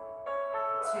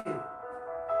 2,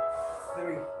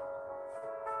 3.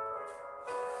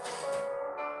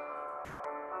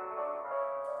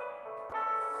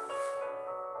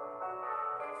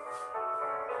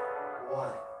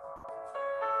 One.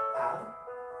 Out.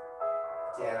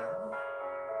 Down.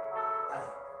 Up.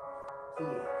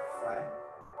 Plie. Front.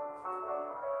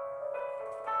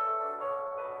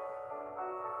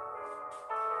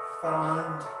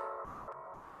 Fond.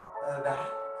 Back.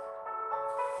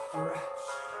 Brush.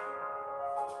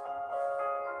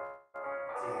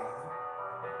 Down.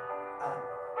 Up.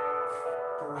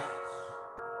 Brush.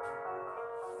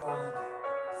 Fond.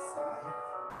 Side.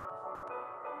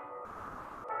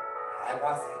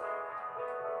 Across it.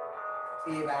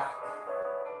 Plie back.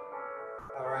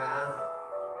 Around.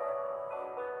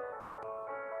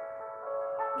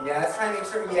 Yes, try to make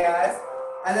sure, yes.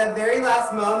 At that very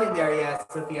last moment there, yes,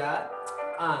 Sophia.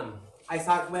 I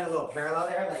saw it went a little parallel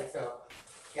there, like so.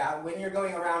 Yeah, when you're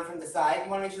going around from the side, you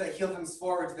want to make sure that heel comes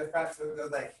forward to the front so it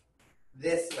goes like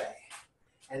this way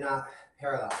and not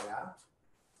parallel, yeah?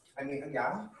 I mean,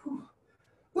 yeah. Whew.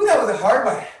 Ooh, that was a hard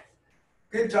one.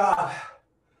 Good job.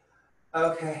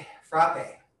 Okay,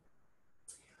 frappe.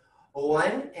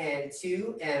 1 and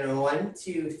 2 and 1,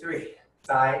 2, 3.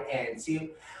 Side and 2,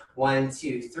 1,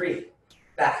 2, 3.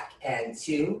 Back and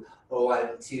 2,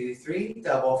 1, 2, 3.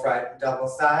 Double front, double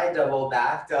side, double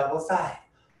back, double side.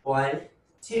 1,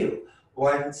 2,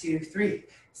 1, 2, 3.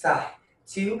 Side,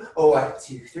 2, 1,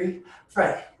 2, 3.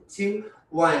 Front, 2,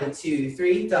 1, 2,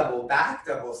 3. Double back,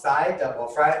 double side, double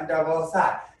front, double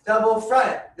side. Double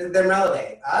front, then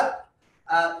releve. Up,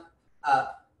 up,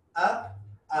 up, up,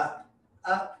 up,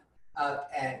 up,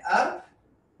 up, and up.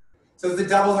 So it's the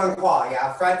doubles on qual,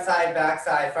 yeah? Front side, back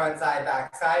side, front side,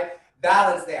 back side.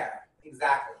 Balance there,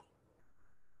 exactly.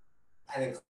 And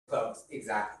then close,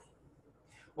 exactly.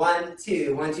 1,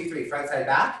 2, 1, 2, 3. Front side,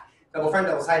 back. Double front,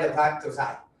 double side, double back, double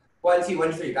side. 1, 2,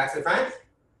 1, 2, 3. Back to the front.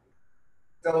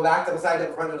 Double back, double side,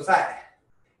 double front, double side.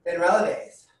 Then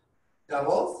releves.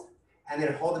 Doubles. And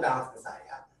then hold the balance on the side,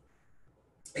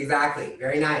 yeah? Exactly,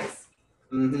 very nice.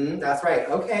 That's right.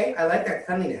 Okay, I like that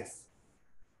cleanliness.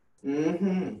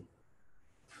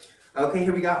 Okay,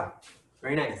 here we go.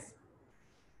 Very nice.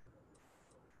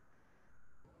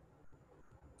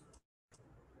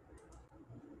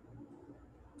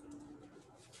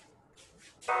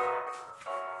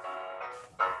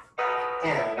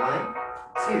 And 1,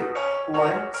 2,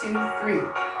 1, 2, 3.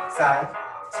 Side,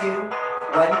 2,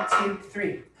 1, 2,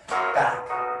 3. Back,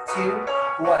 2,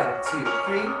 1, 2,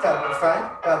 3. Double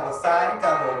front, double side,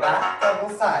 double back, double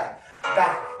side.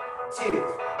 Back, 2,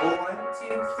 1,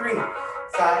 2, 3.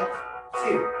 Side, 2,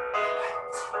 1,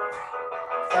 2,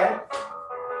 3. Front,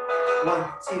 1,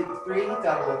 2, 3.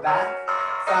 Double back,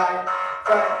 side,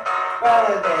 front,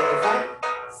 releve. Front,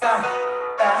 side,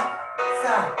 back,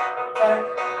 side, front,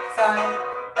 side,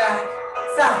 back,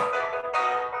 side.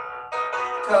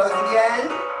 Toes again.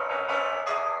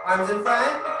 Arms in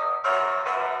front.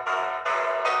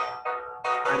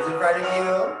 Arms in front of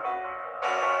you.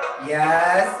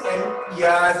 Yes, and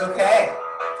yes, okay.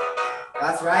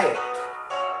 That's right.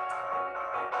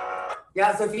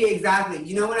 Yeah, Sophia, exactly.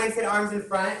 You know when I said arms in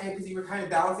front, and because you were kind of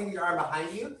balancing your arm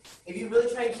behind you, if you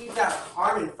really try to keep that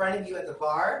arm in front of you at the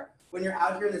bar, when you're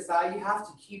out here on the side, you have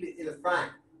to keep it in the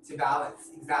front to balance.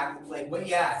 Exactly. Like, what?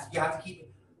 Yes, you have to keep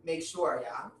it, make sure,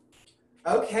 yeah?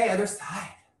 Okay, other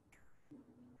side.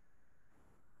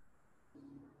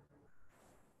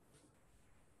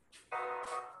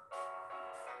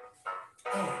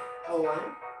 And 1,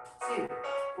 2,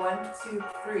 1, 2,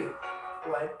 3.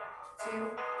 1,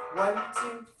 2, 1,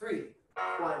 2, 3.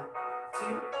 1,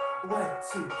 2, 1,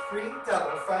 2, 3.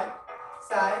 Double front,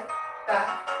 side,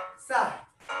 back, side,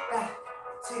 back.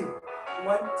 2,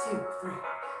 1, 2, 3.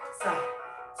 Side,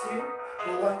 2,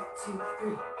 1, 2,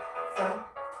 3. Front,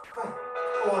 front.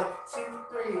 1, 2,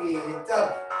 3.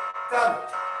 Double, double,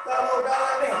 double,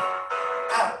 double.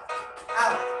 Out,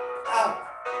 out, out,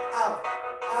 out,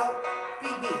 out.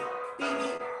 BB, BB,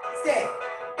 stay,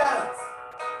 balance.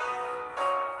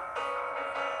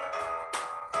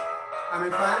 Arm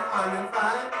in front, arm in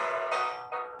front.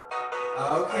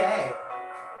 Okay.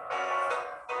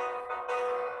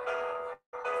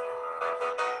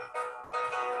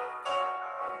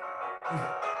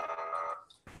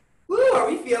 Woo, are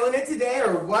we feeling feeling it today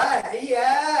or what?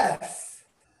 Yes.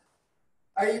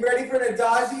 Are you ready for an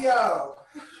adagio?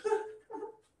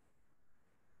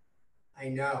 I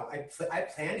know. I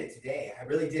planned it today. I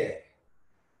really did.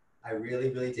 I really,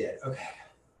 really did. Okay.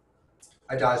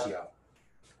 Adagio.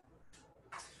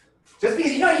 Just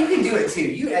because, you know, you can do it too.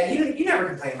 You never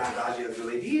complain about adagios,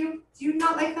 really. Do you? Do you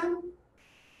not like them?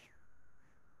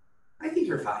 I think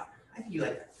you're fine. I think you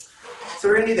like them. So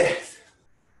we're going to do this.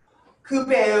 Coupe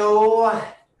 1.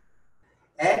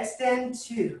 Extend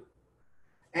 2.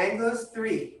 Angles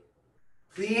 3.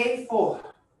 Plie 4.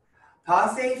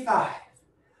 Passe 5.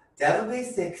 Développé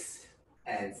 6.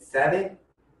 And 7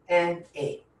 and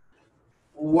 8.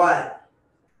 1,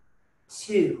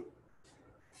 2,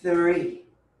 3,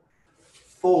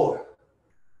 4,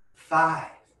 5,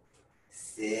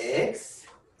 6,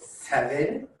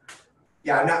 7.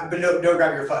 Yeah, but don't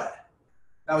grab your foot.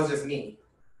 That was just me.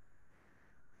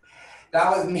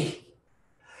 That was me.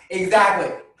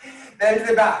 Exactly. Then to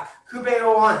the back. Coupe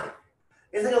 1.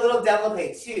 It's like a little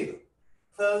développé. 2.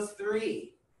 Close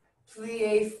 3.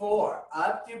 Plie 4.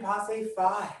 Up through passe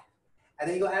 5. And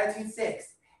then you go attitude 6.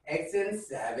 Extend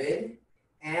 7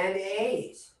 and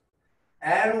 8.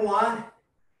 And 1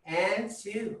 and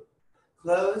 2.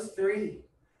 Close 3.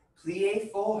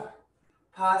 Plie 4.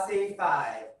 Passe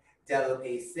 5.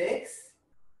 Développé 6.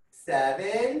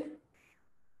 7.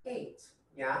 8.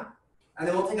 Yeah? And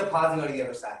then we'll take a pause and go to the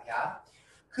other side. Yeah?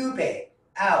 Coupe.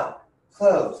 Out.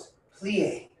 Close.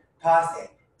 Plie. Passe.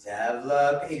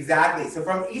 Develop. Exactly. So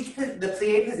from the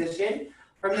plie position,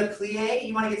 from the plie,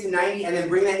 you want to get to 90 and then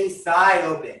bring that knee side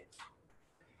open.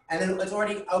 And then it's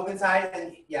already open side,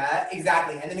 and yeah,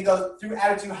 exactly. And then it goes through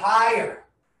attitude higher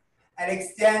and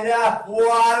extend up.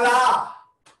 Voila!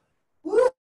 Woo!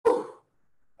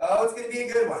 Oh, it's going to be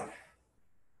a good one.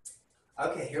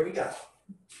 Okay, here we go.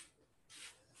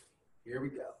 Here we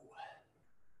go.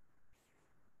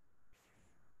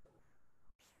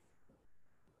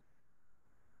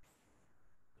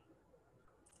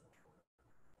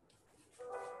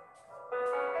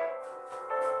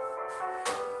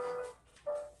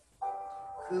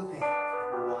 Coupe. 1,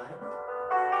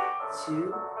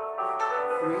 2,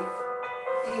 3,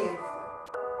 and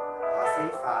 4. Passe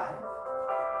 5.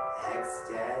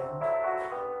 Extend.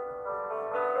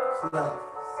 Close.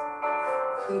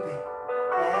 Coupe.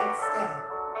 Extend.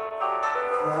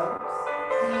 Close.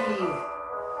 Plie.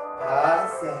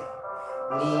 Passe.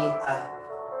 Knee up.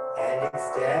 And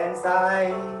extend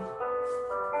side.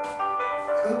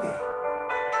 Coupe.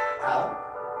 Out.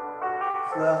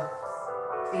 Close.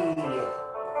 Plie.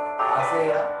 Passe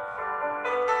up.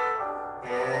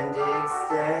 And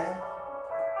extend.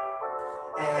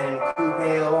 And coupe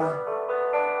 1,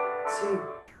 2,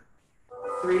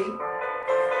 3,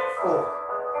 4,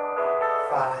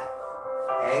 5.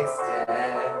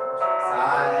 Extend.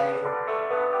 Side.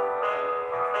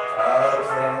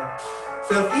 Okay.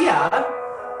 Sophia,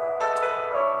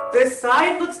 the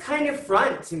side looks kind of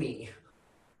front to me.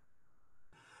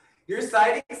 Your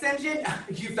side extension,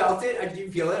 you felt it? Did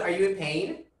you feel it? Are you in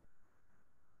pain?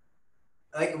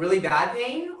 Like really bad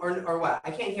pain or what?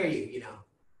 I can't hear you, you know.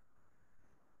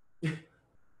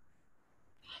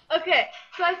 Okay,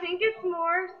 so I think it's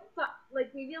more,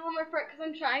 like, maybe a little more front because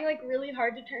I'm trying, like, really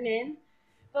hard to turn in.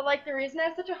 But, like, the reason I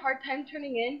have such a hard time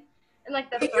turning in, and, like,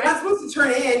 the Wait, front... you're not supposed to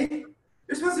turn in.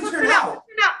 You're supposed to turn out.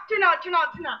 Turn out.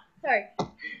 Sorry.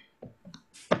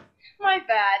 My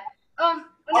bad. I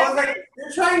was like,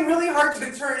 you're trying really hard to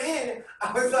turn in.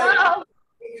 I was like, no.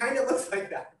 It kind of looks like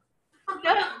that.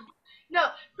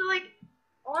 No. So, like,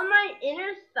 on my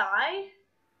inner thigh,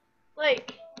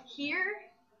 like, here...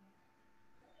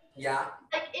 Yeah.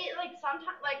 Like, it, like,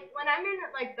 sometimes, like, when I'm in,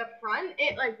 like, the front,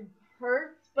 it, like,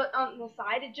 hurts, but on the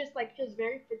side, it just, like, feels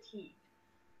very fatigued.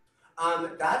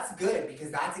 That's good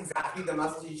because that's exactly the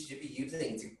muscles you should be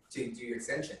using to do your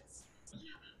extensions.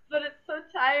 But it's so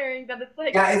tiring that it's,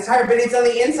 like... Yeah, it's tired, but it's on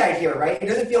the inside here, right? It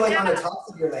doesn't feel like on the tops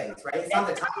of your legs, right? It's on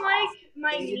the top. From, like,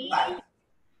 my knee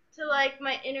to, like,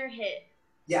 my inner hip.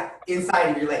 Yeah,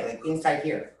 inside of your leg, like inside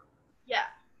here. Yeah.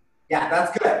 Yeah,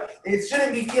 that's good. It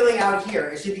shouldn't be feeling out here.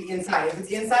 It should be inside. If it's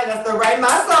inside, that's the right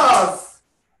muscles.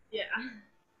 Yeah.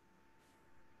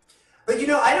 But you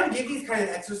know, I don't give these kind of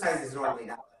exercises normally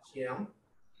that much, you know?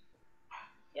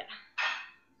 Yeah.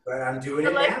 But I'm doing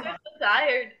it now. I'm so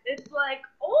tired. It's like,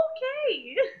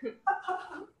 okay.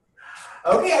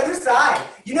 Okay, other side.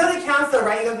 You know the counts though,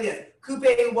 right? You go like this.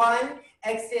 Coupe 1,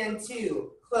 extend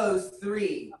 2, close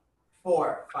 3,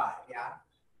 4, 5. Yeah?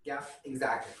 Yeah,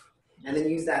 exactly. And then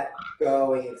use that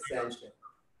going extension.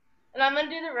 And I'm going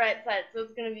to do the right side, so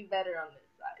it's going to be better on this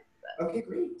side. So. Okay,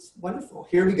 great. Wonderful.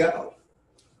 Here we go.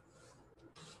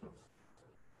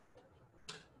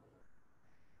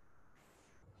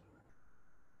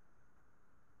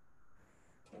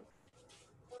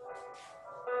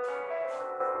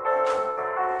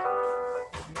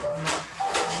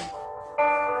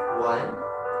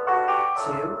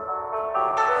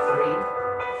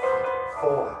 4,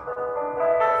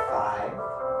 5,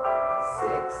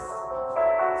 6,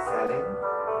 7,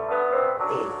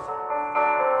 8.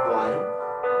 1,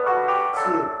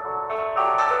 2,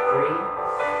 3,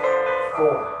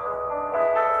 4,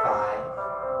 5,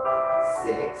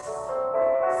 6,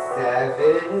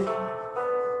 7.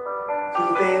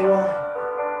 Keep a 1,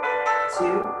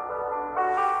 2,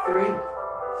 3.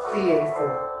 Plie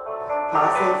 4.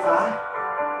 Passe 5,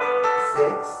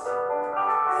 6,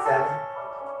 7,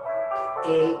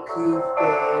 8. Coupe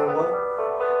 1.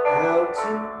 Out 2,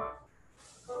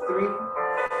 3,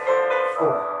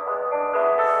 4,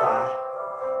 5.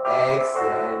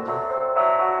 Extend.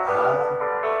 Up.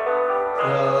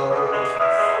 Close.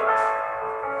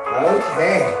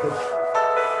 Okay.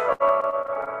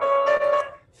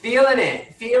 Feeling it,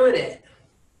 feeling it.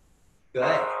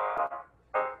 Good.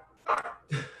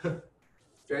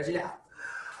 Stretch it out.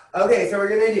 Okay, so we're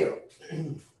gonna do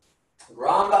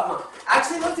grand battement.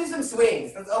 Actually, let's do some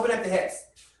swings. Let's open up the hips.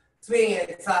 Swing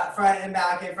it, front and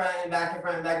back and front and back and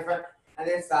front and back and front. And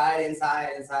then side and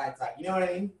side and side and side. You know what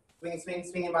I mean? Swing, swing,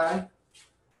 swing your body.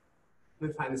 Let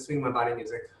me find the swing my body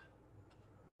music.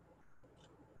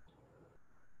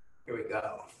 Here we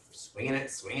go. Swinging it,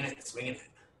 swinging it, swinging it.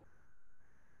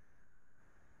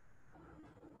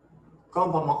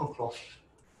 Grand battement cloche.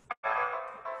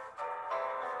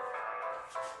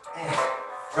 And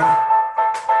front.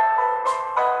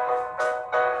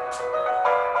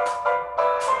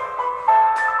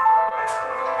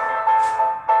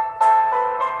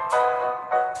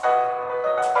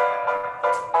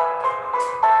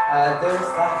 Other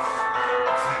side.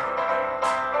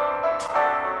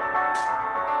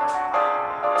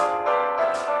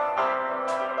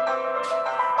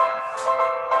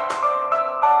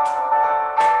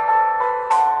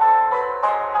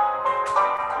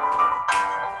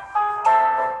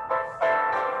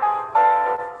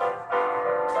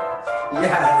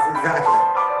 Yes, exactly.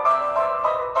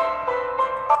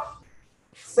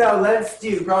 So let's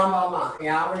do grand battement.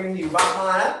 Yeah, we're gonna do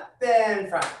battement up and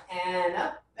front and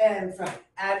up and front.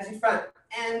 Attitude front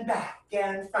and back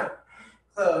and front.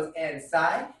 Close and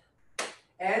side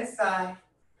and side.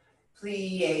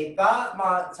 Plie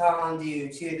battement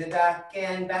tendu to the back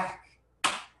and back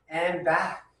and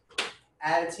back.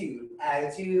 Attitude,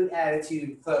 attitude,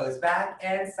 attitude. Close back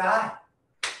and side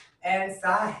and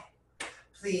side.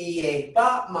 Plie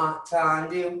battement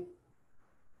tendu.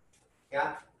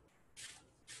 Yeah.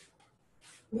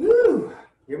 Woo!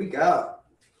 Here we go.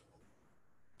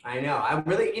 I know. I'm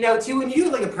really, too, when you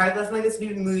do like a private lesson like this,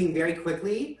 you've been moving very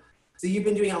quickly. So you've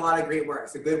been doing a lot of great work.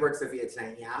 So good work, Sophia,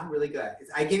 tonight. Yeah, really good.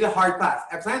 I gave you a hard class.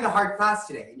 I planned a hard class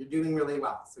today, and you're doing really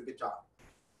well. So good job.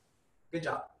 Good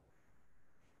job.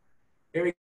 Here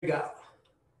we go.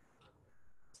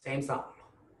 Same song.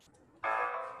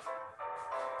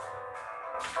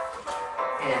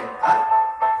 And up,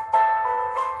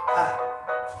 up,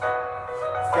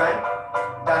 front,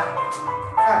 back,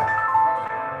 front,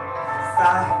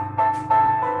 side,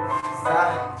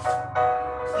 side,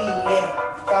 plie,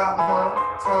 battement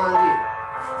tendu,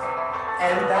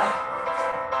 and back,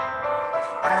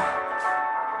 back,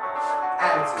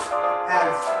 attitude,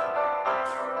 attitude,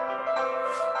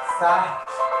 side,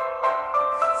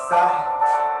 side,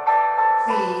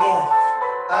 plie,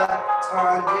 up,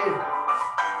 tendu,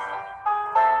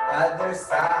 other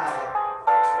side.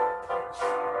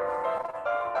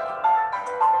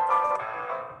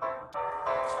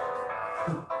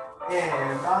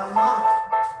 And battement,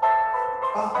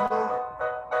 battement,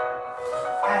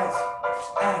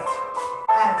 out,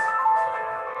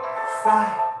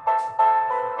 side,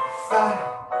 side,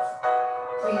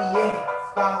 plie,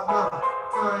 battement,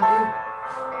 tendu,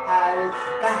 out,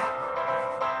 back,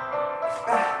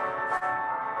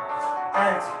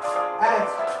 out,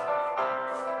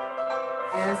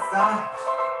 and side,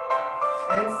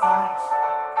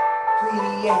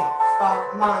 plie,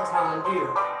 battement, tendu.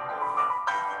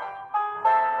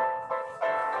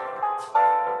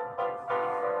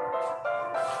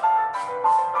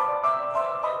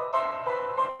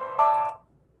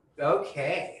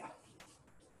 Okay.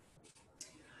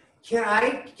 Can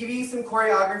I give you some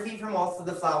choreography from Also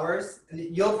the Flowers?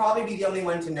 You'll probably be the only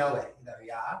one to know it, though,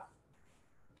 yeah?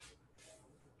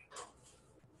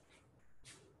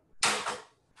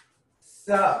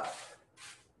 So,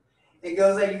 it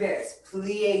goes like this.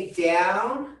 Plie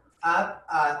down, up,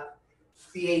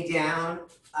 plie down,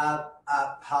 up,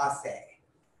 passe.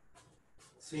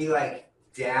 So you like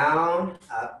down,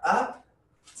 up,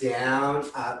 down,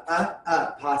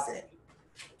 up, passe.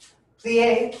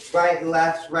 Plie, right,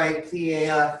 left, plie,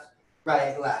 left,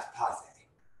 right, left, passe.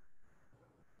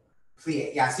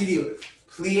 Plie, yeah, so you do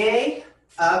plie,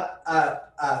 up,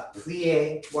 up, up,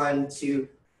 plie, 1, 2,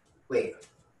 wait.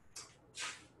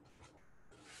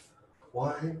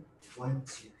 1, 1,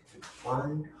 2, 3,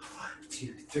 1,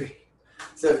 2, 3.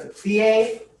 So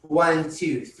plie, 1,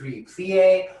 2, 3,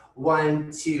 plie,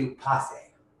 1, 2,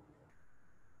 passe.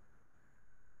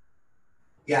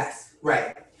 Yes,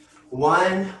 right.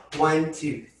 1, 1,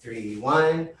 2, 3,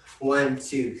 1, 1,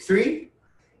 2, 3.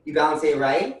 You balance a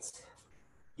right,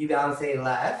 you balance a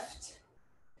left,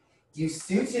 you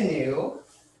soutenu,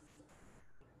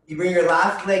 you bring your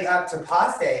left leg up to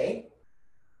passe,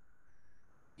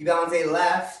 you balance a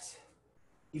left,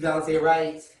 you balance a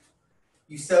right,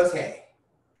 you saute.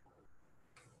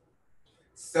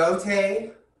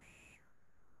 Saute.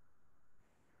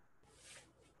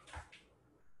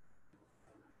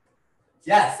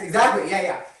 Yes, exactly, yeah,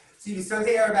 yeah. So you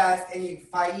saute arabesque and you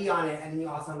failli on it and then you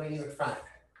also lean to the front.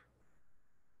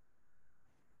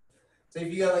 So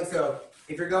if you go like so,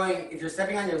 if you're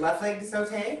stepping on your left leg to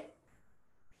saute,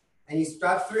 and you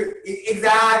strut through,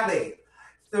 exactly,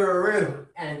 through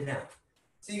and down.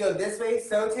 So you go this way,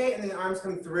 saute, and then the arms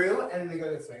come through, and then they go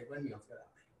this way. Windmills go that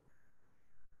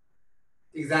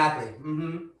way. Exactly.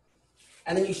 Mm-hmm.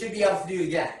 And then you should be able to do it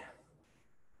again.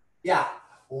 Yeah.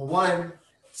 1,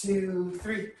 2,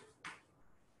 3.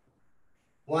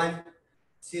 1,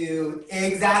 2.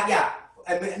 Exactly. Yeah.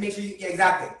 And make sure you. Yeah,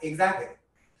 exactly. Exactly.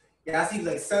 Yeah. So you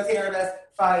like saute arabesque,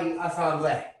 failli,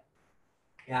 assemble.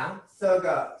 Yeah. So it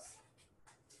goes.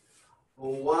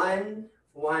 1,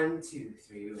 1, 2,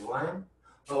 3, 1.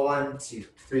 1, 2,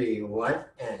 3, 1,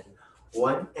 and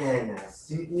 1, and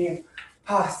soutenu,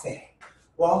 passe,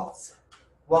 waltz,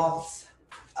 waltz,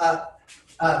 up,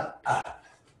 up, up,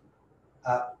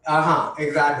 up.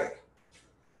 Exactly.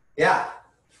 Yeah.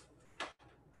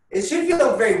 It should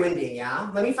feel very windy, yeah?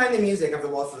 Let me find the music of the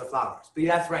Waltz of the Flowers. But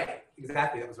yeah, that's right.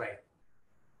 Exactly, that was right.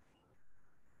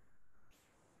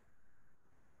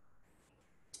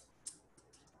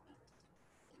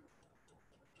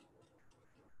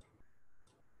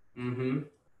 Mm-hmm.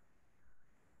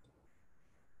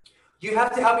 You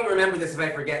have to help me remember this if I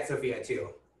forget, Sophia, too.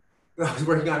 I was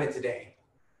working on it today.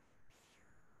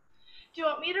 Do you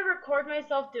want me to record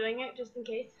myself doing it just in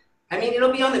case? I mean,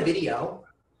 it'll be on the video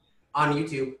on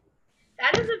YouTube.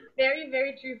 That is a very,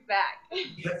 very true fact.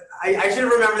 I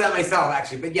should remember that myself,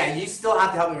 actually. But yeah, you still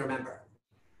have to help me remember.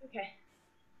 Okay.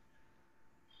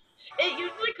 It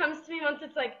usually comes to me once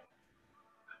it's like,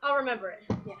 I'll remember it.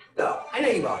 Yeah. No, I know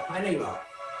you will. I know you will.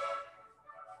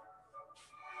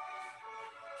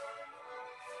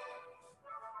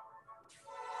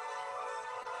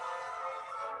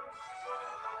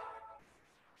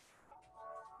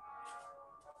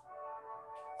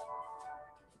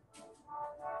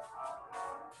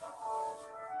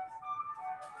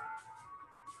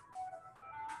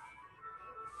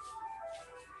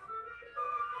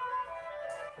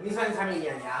 Let me spend time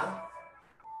again, yeah?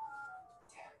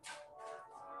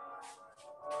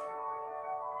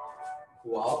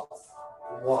 Waltz,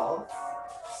 waltz,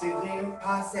 soutenu,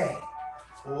 passe.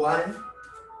 1,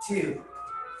 2,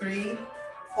 3,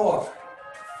 4,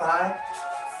 5,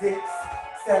 6,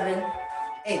 7,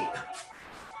 8.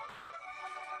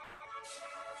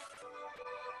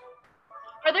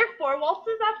 Are there 4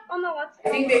 waltzes on the left side? I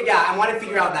think that, yeah, I want to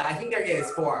figure out that. I think there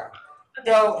is 4.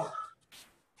 So,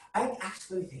 I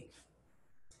actually think.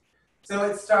 So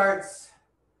it starts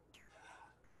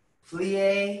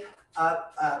plie,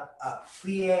 up, up, up,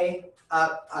 plie,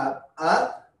 up, up,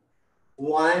 up.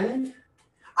 1.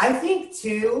 I think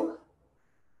 2.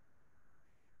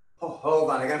 Oh, hold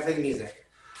on, I gotta play the music.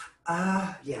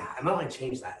 Yeah, I might want to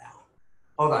change that now.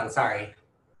 Hold on, sorry.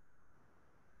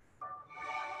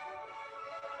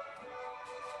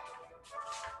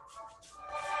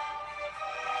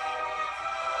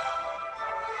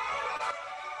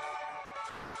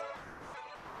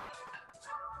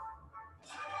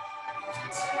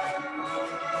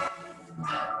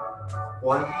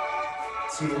 One,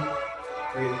 2,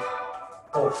 3,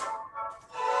 4.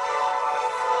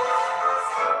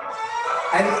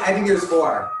 I think there's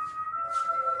 4.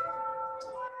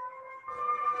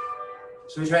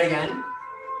 Should we try again?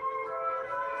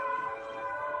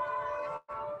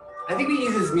 I think we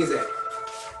use this music.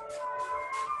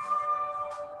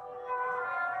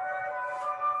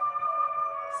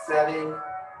 Seven,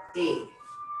 8.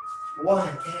 1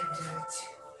 and 2,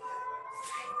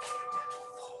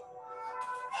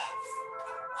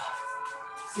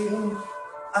 3 and 4. 2,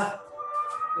 up.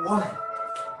 1,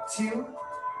 2,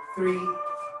 3,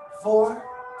 4.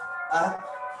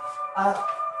 Up,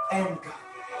 and go.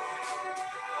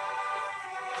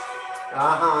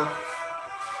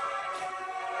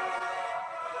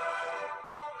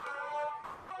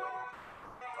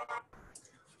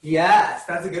 Yes,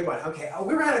 that's a good one. Okay, oh,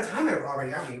 we're out of time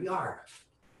already, aren't we? We are.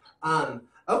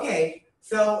 Okay,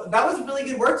 so that was really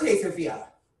good work today, Sophia.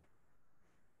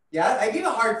 Yeah, I gave a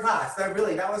hard class. That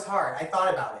was hard. I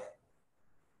thought about it.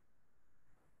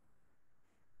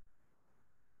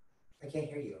 I can't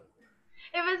hear you.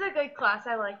 It was a good class.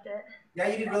 I liked it. Yeah,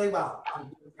 you did really well.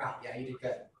 I'm proud. Yeah, you did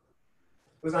good.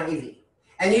 It was not easy.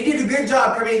 And you did a good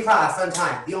job coming to class on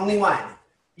time. The only one.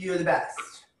 You were the best.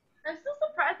 I'm still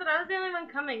surprised that I was the only one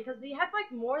coming because we had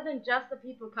like more than just the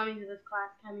people coming to this class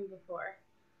coming before.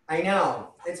 I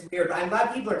know. It's weird. I'm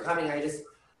glad people are coming. I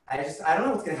don't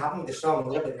know what's going to happen with the show. I'm a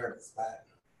little bit nervous, but.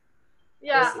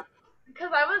 Yeah,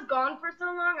 because I was gone for so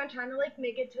long, I'm trying to like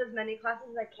make it to as many classes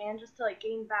as I can just to like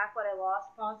gain back what I lost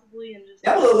possibly and just.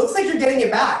 Yeah, well, it looks like you're getting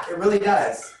it back. It really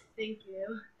does. Thank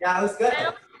you. Yeah, it was good. I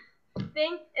don't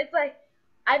think it's like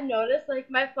I've noticed like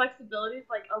my flexibility is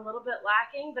like a little bit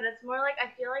lacking, but it's more like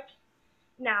I feel like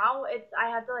now I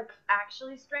have to like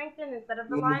actually strengthen instead of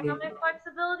relying on my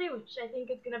flexibility, which I think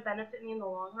is gonna benefit me in the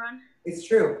long run. It's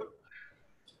true.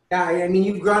 Yeah, I mean,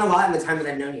 you've grown a lot in the time that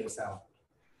I've known you, so.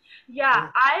 Yeah,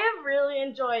 I have really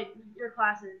enjoyed your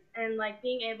classes and like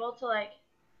being able to like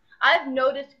I've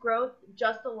noticed growth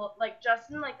just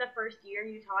in like the first year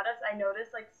you taught us. I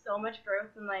noticed like so much growth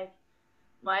in like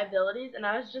my abilities, and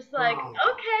I was just like, Wow.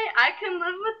 okay, I can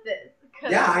live with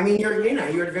this. Yeah, I mean, you're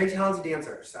a very talented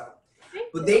dancer, so.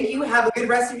 Well, thank you. Have a good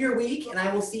rest of your week, and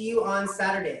I will see you on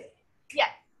Saturday. Yes.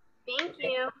 Thank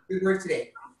you. Good work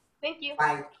today. Thank you.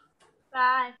 Bye.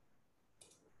 Bye.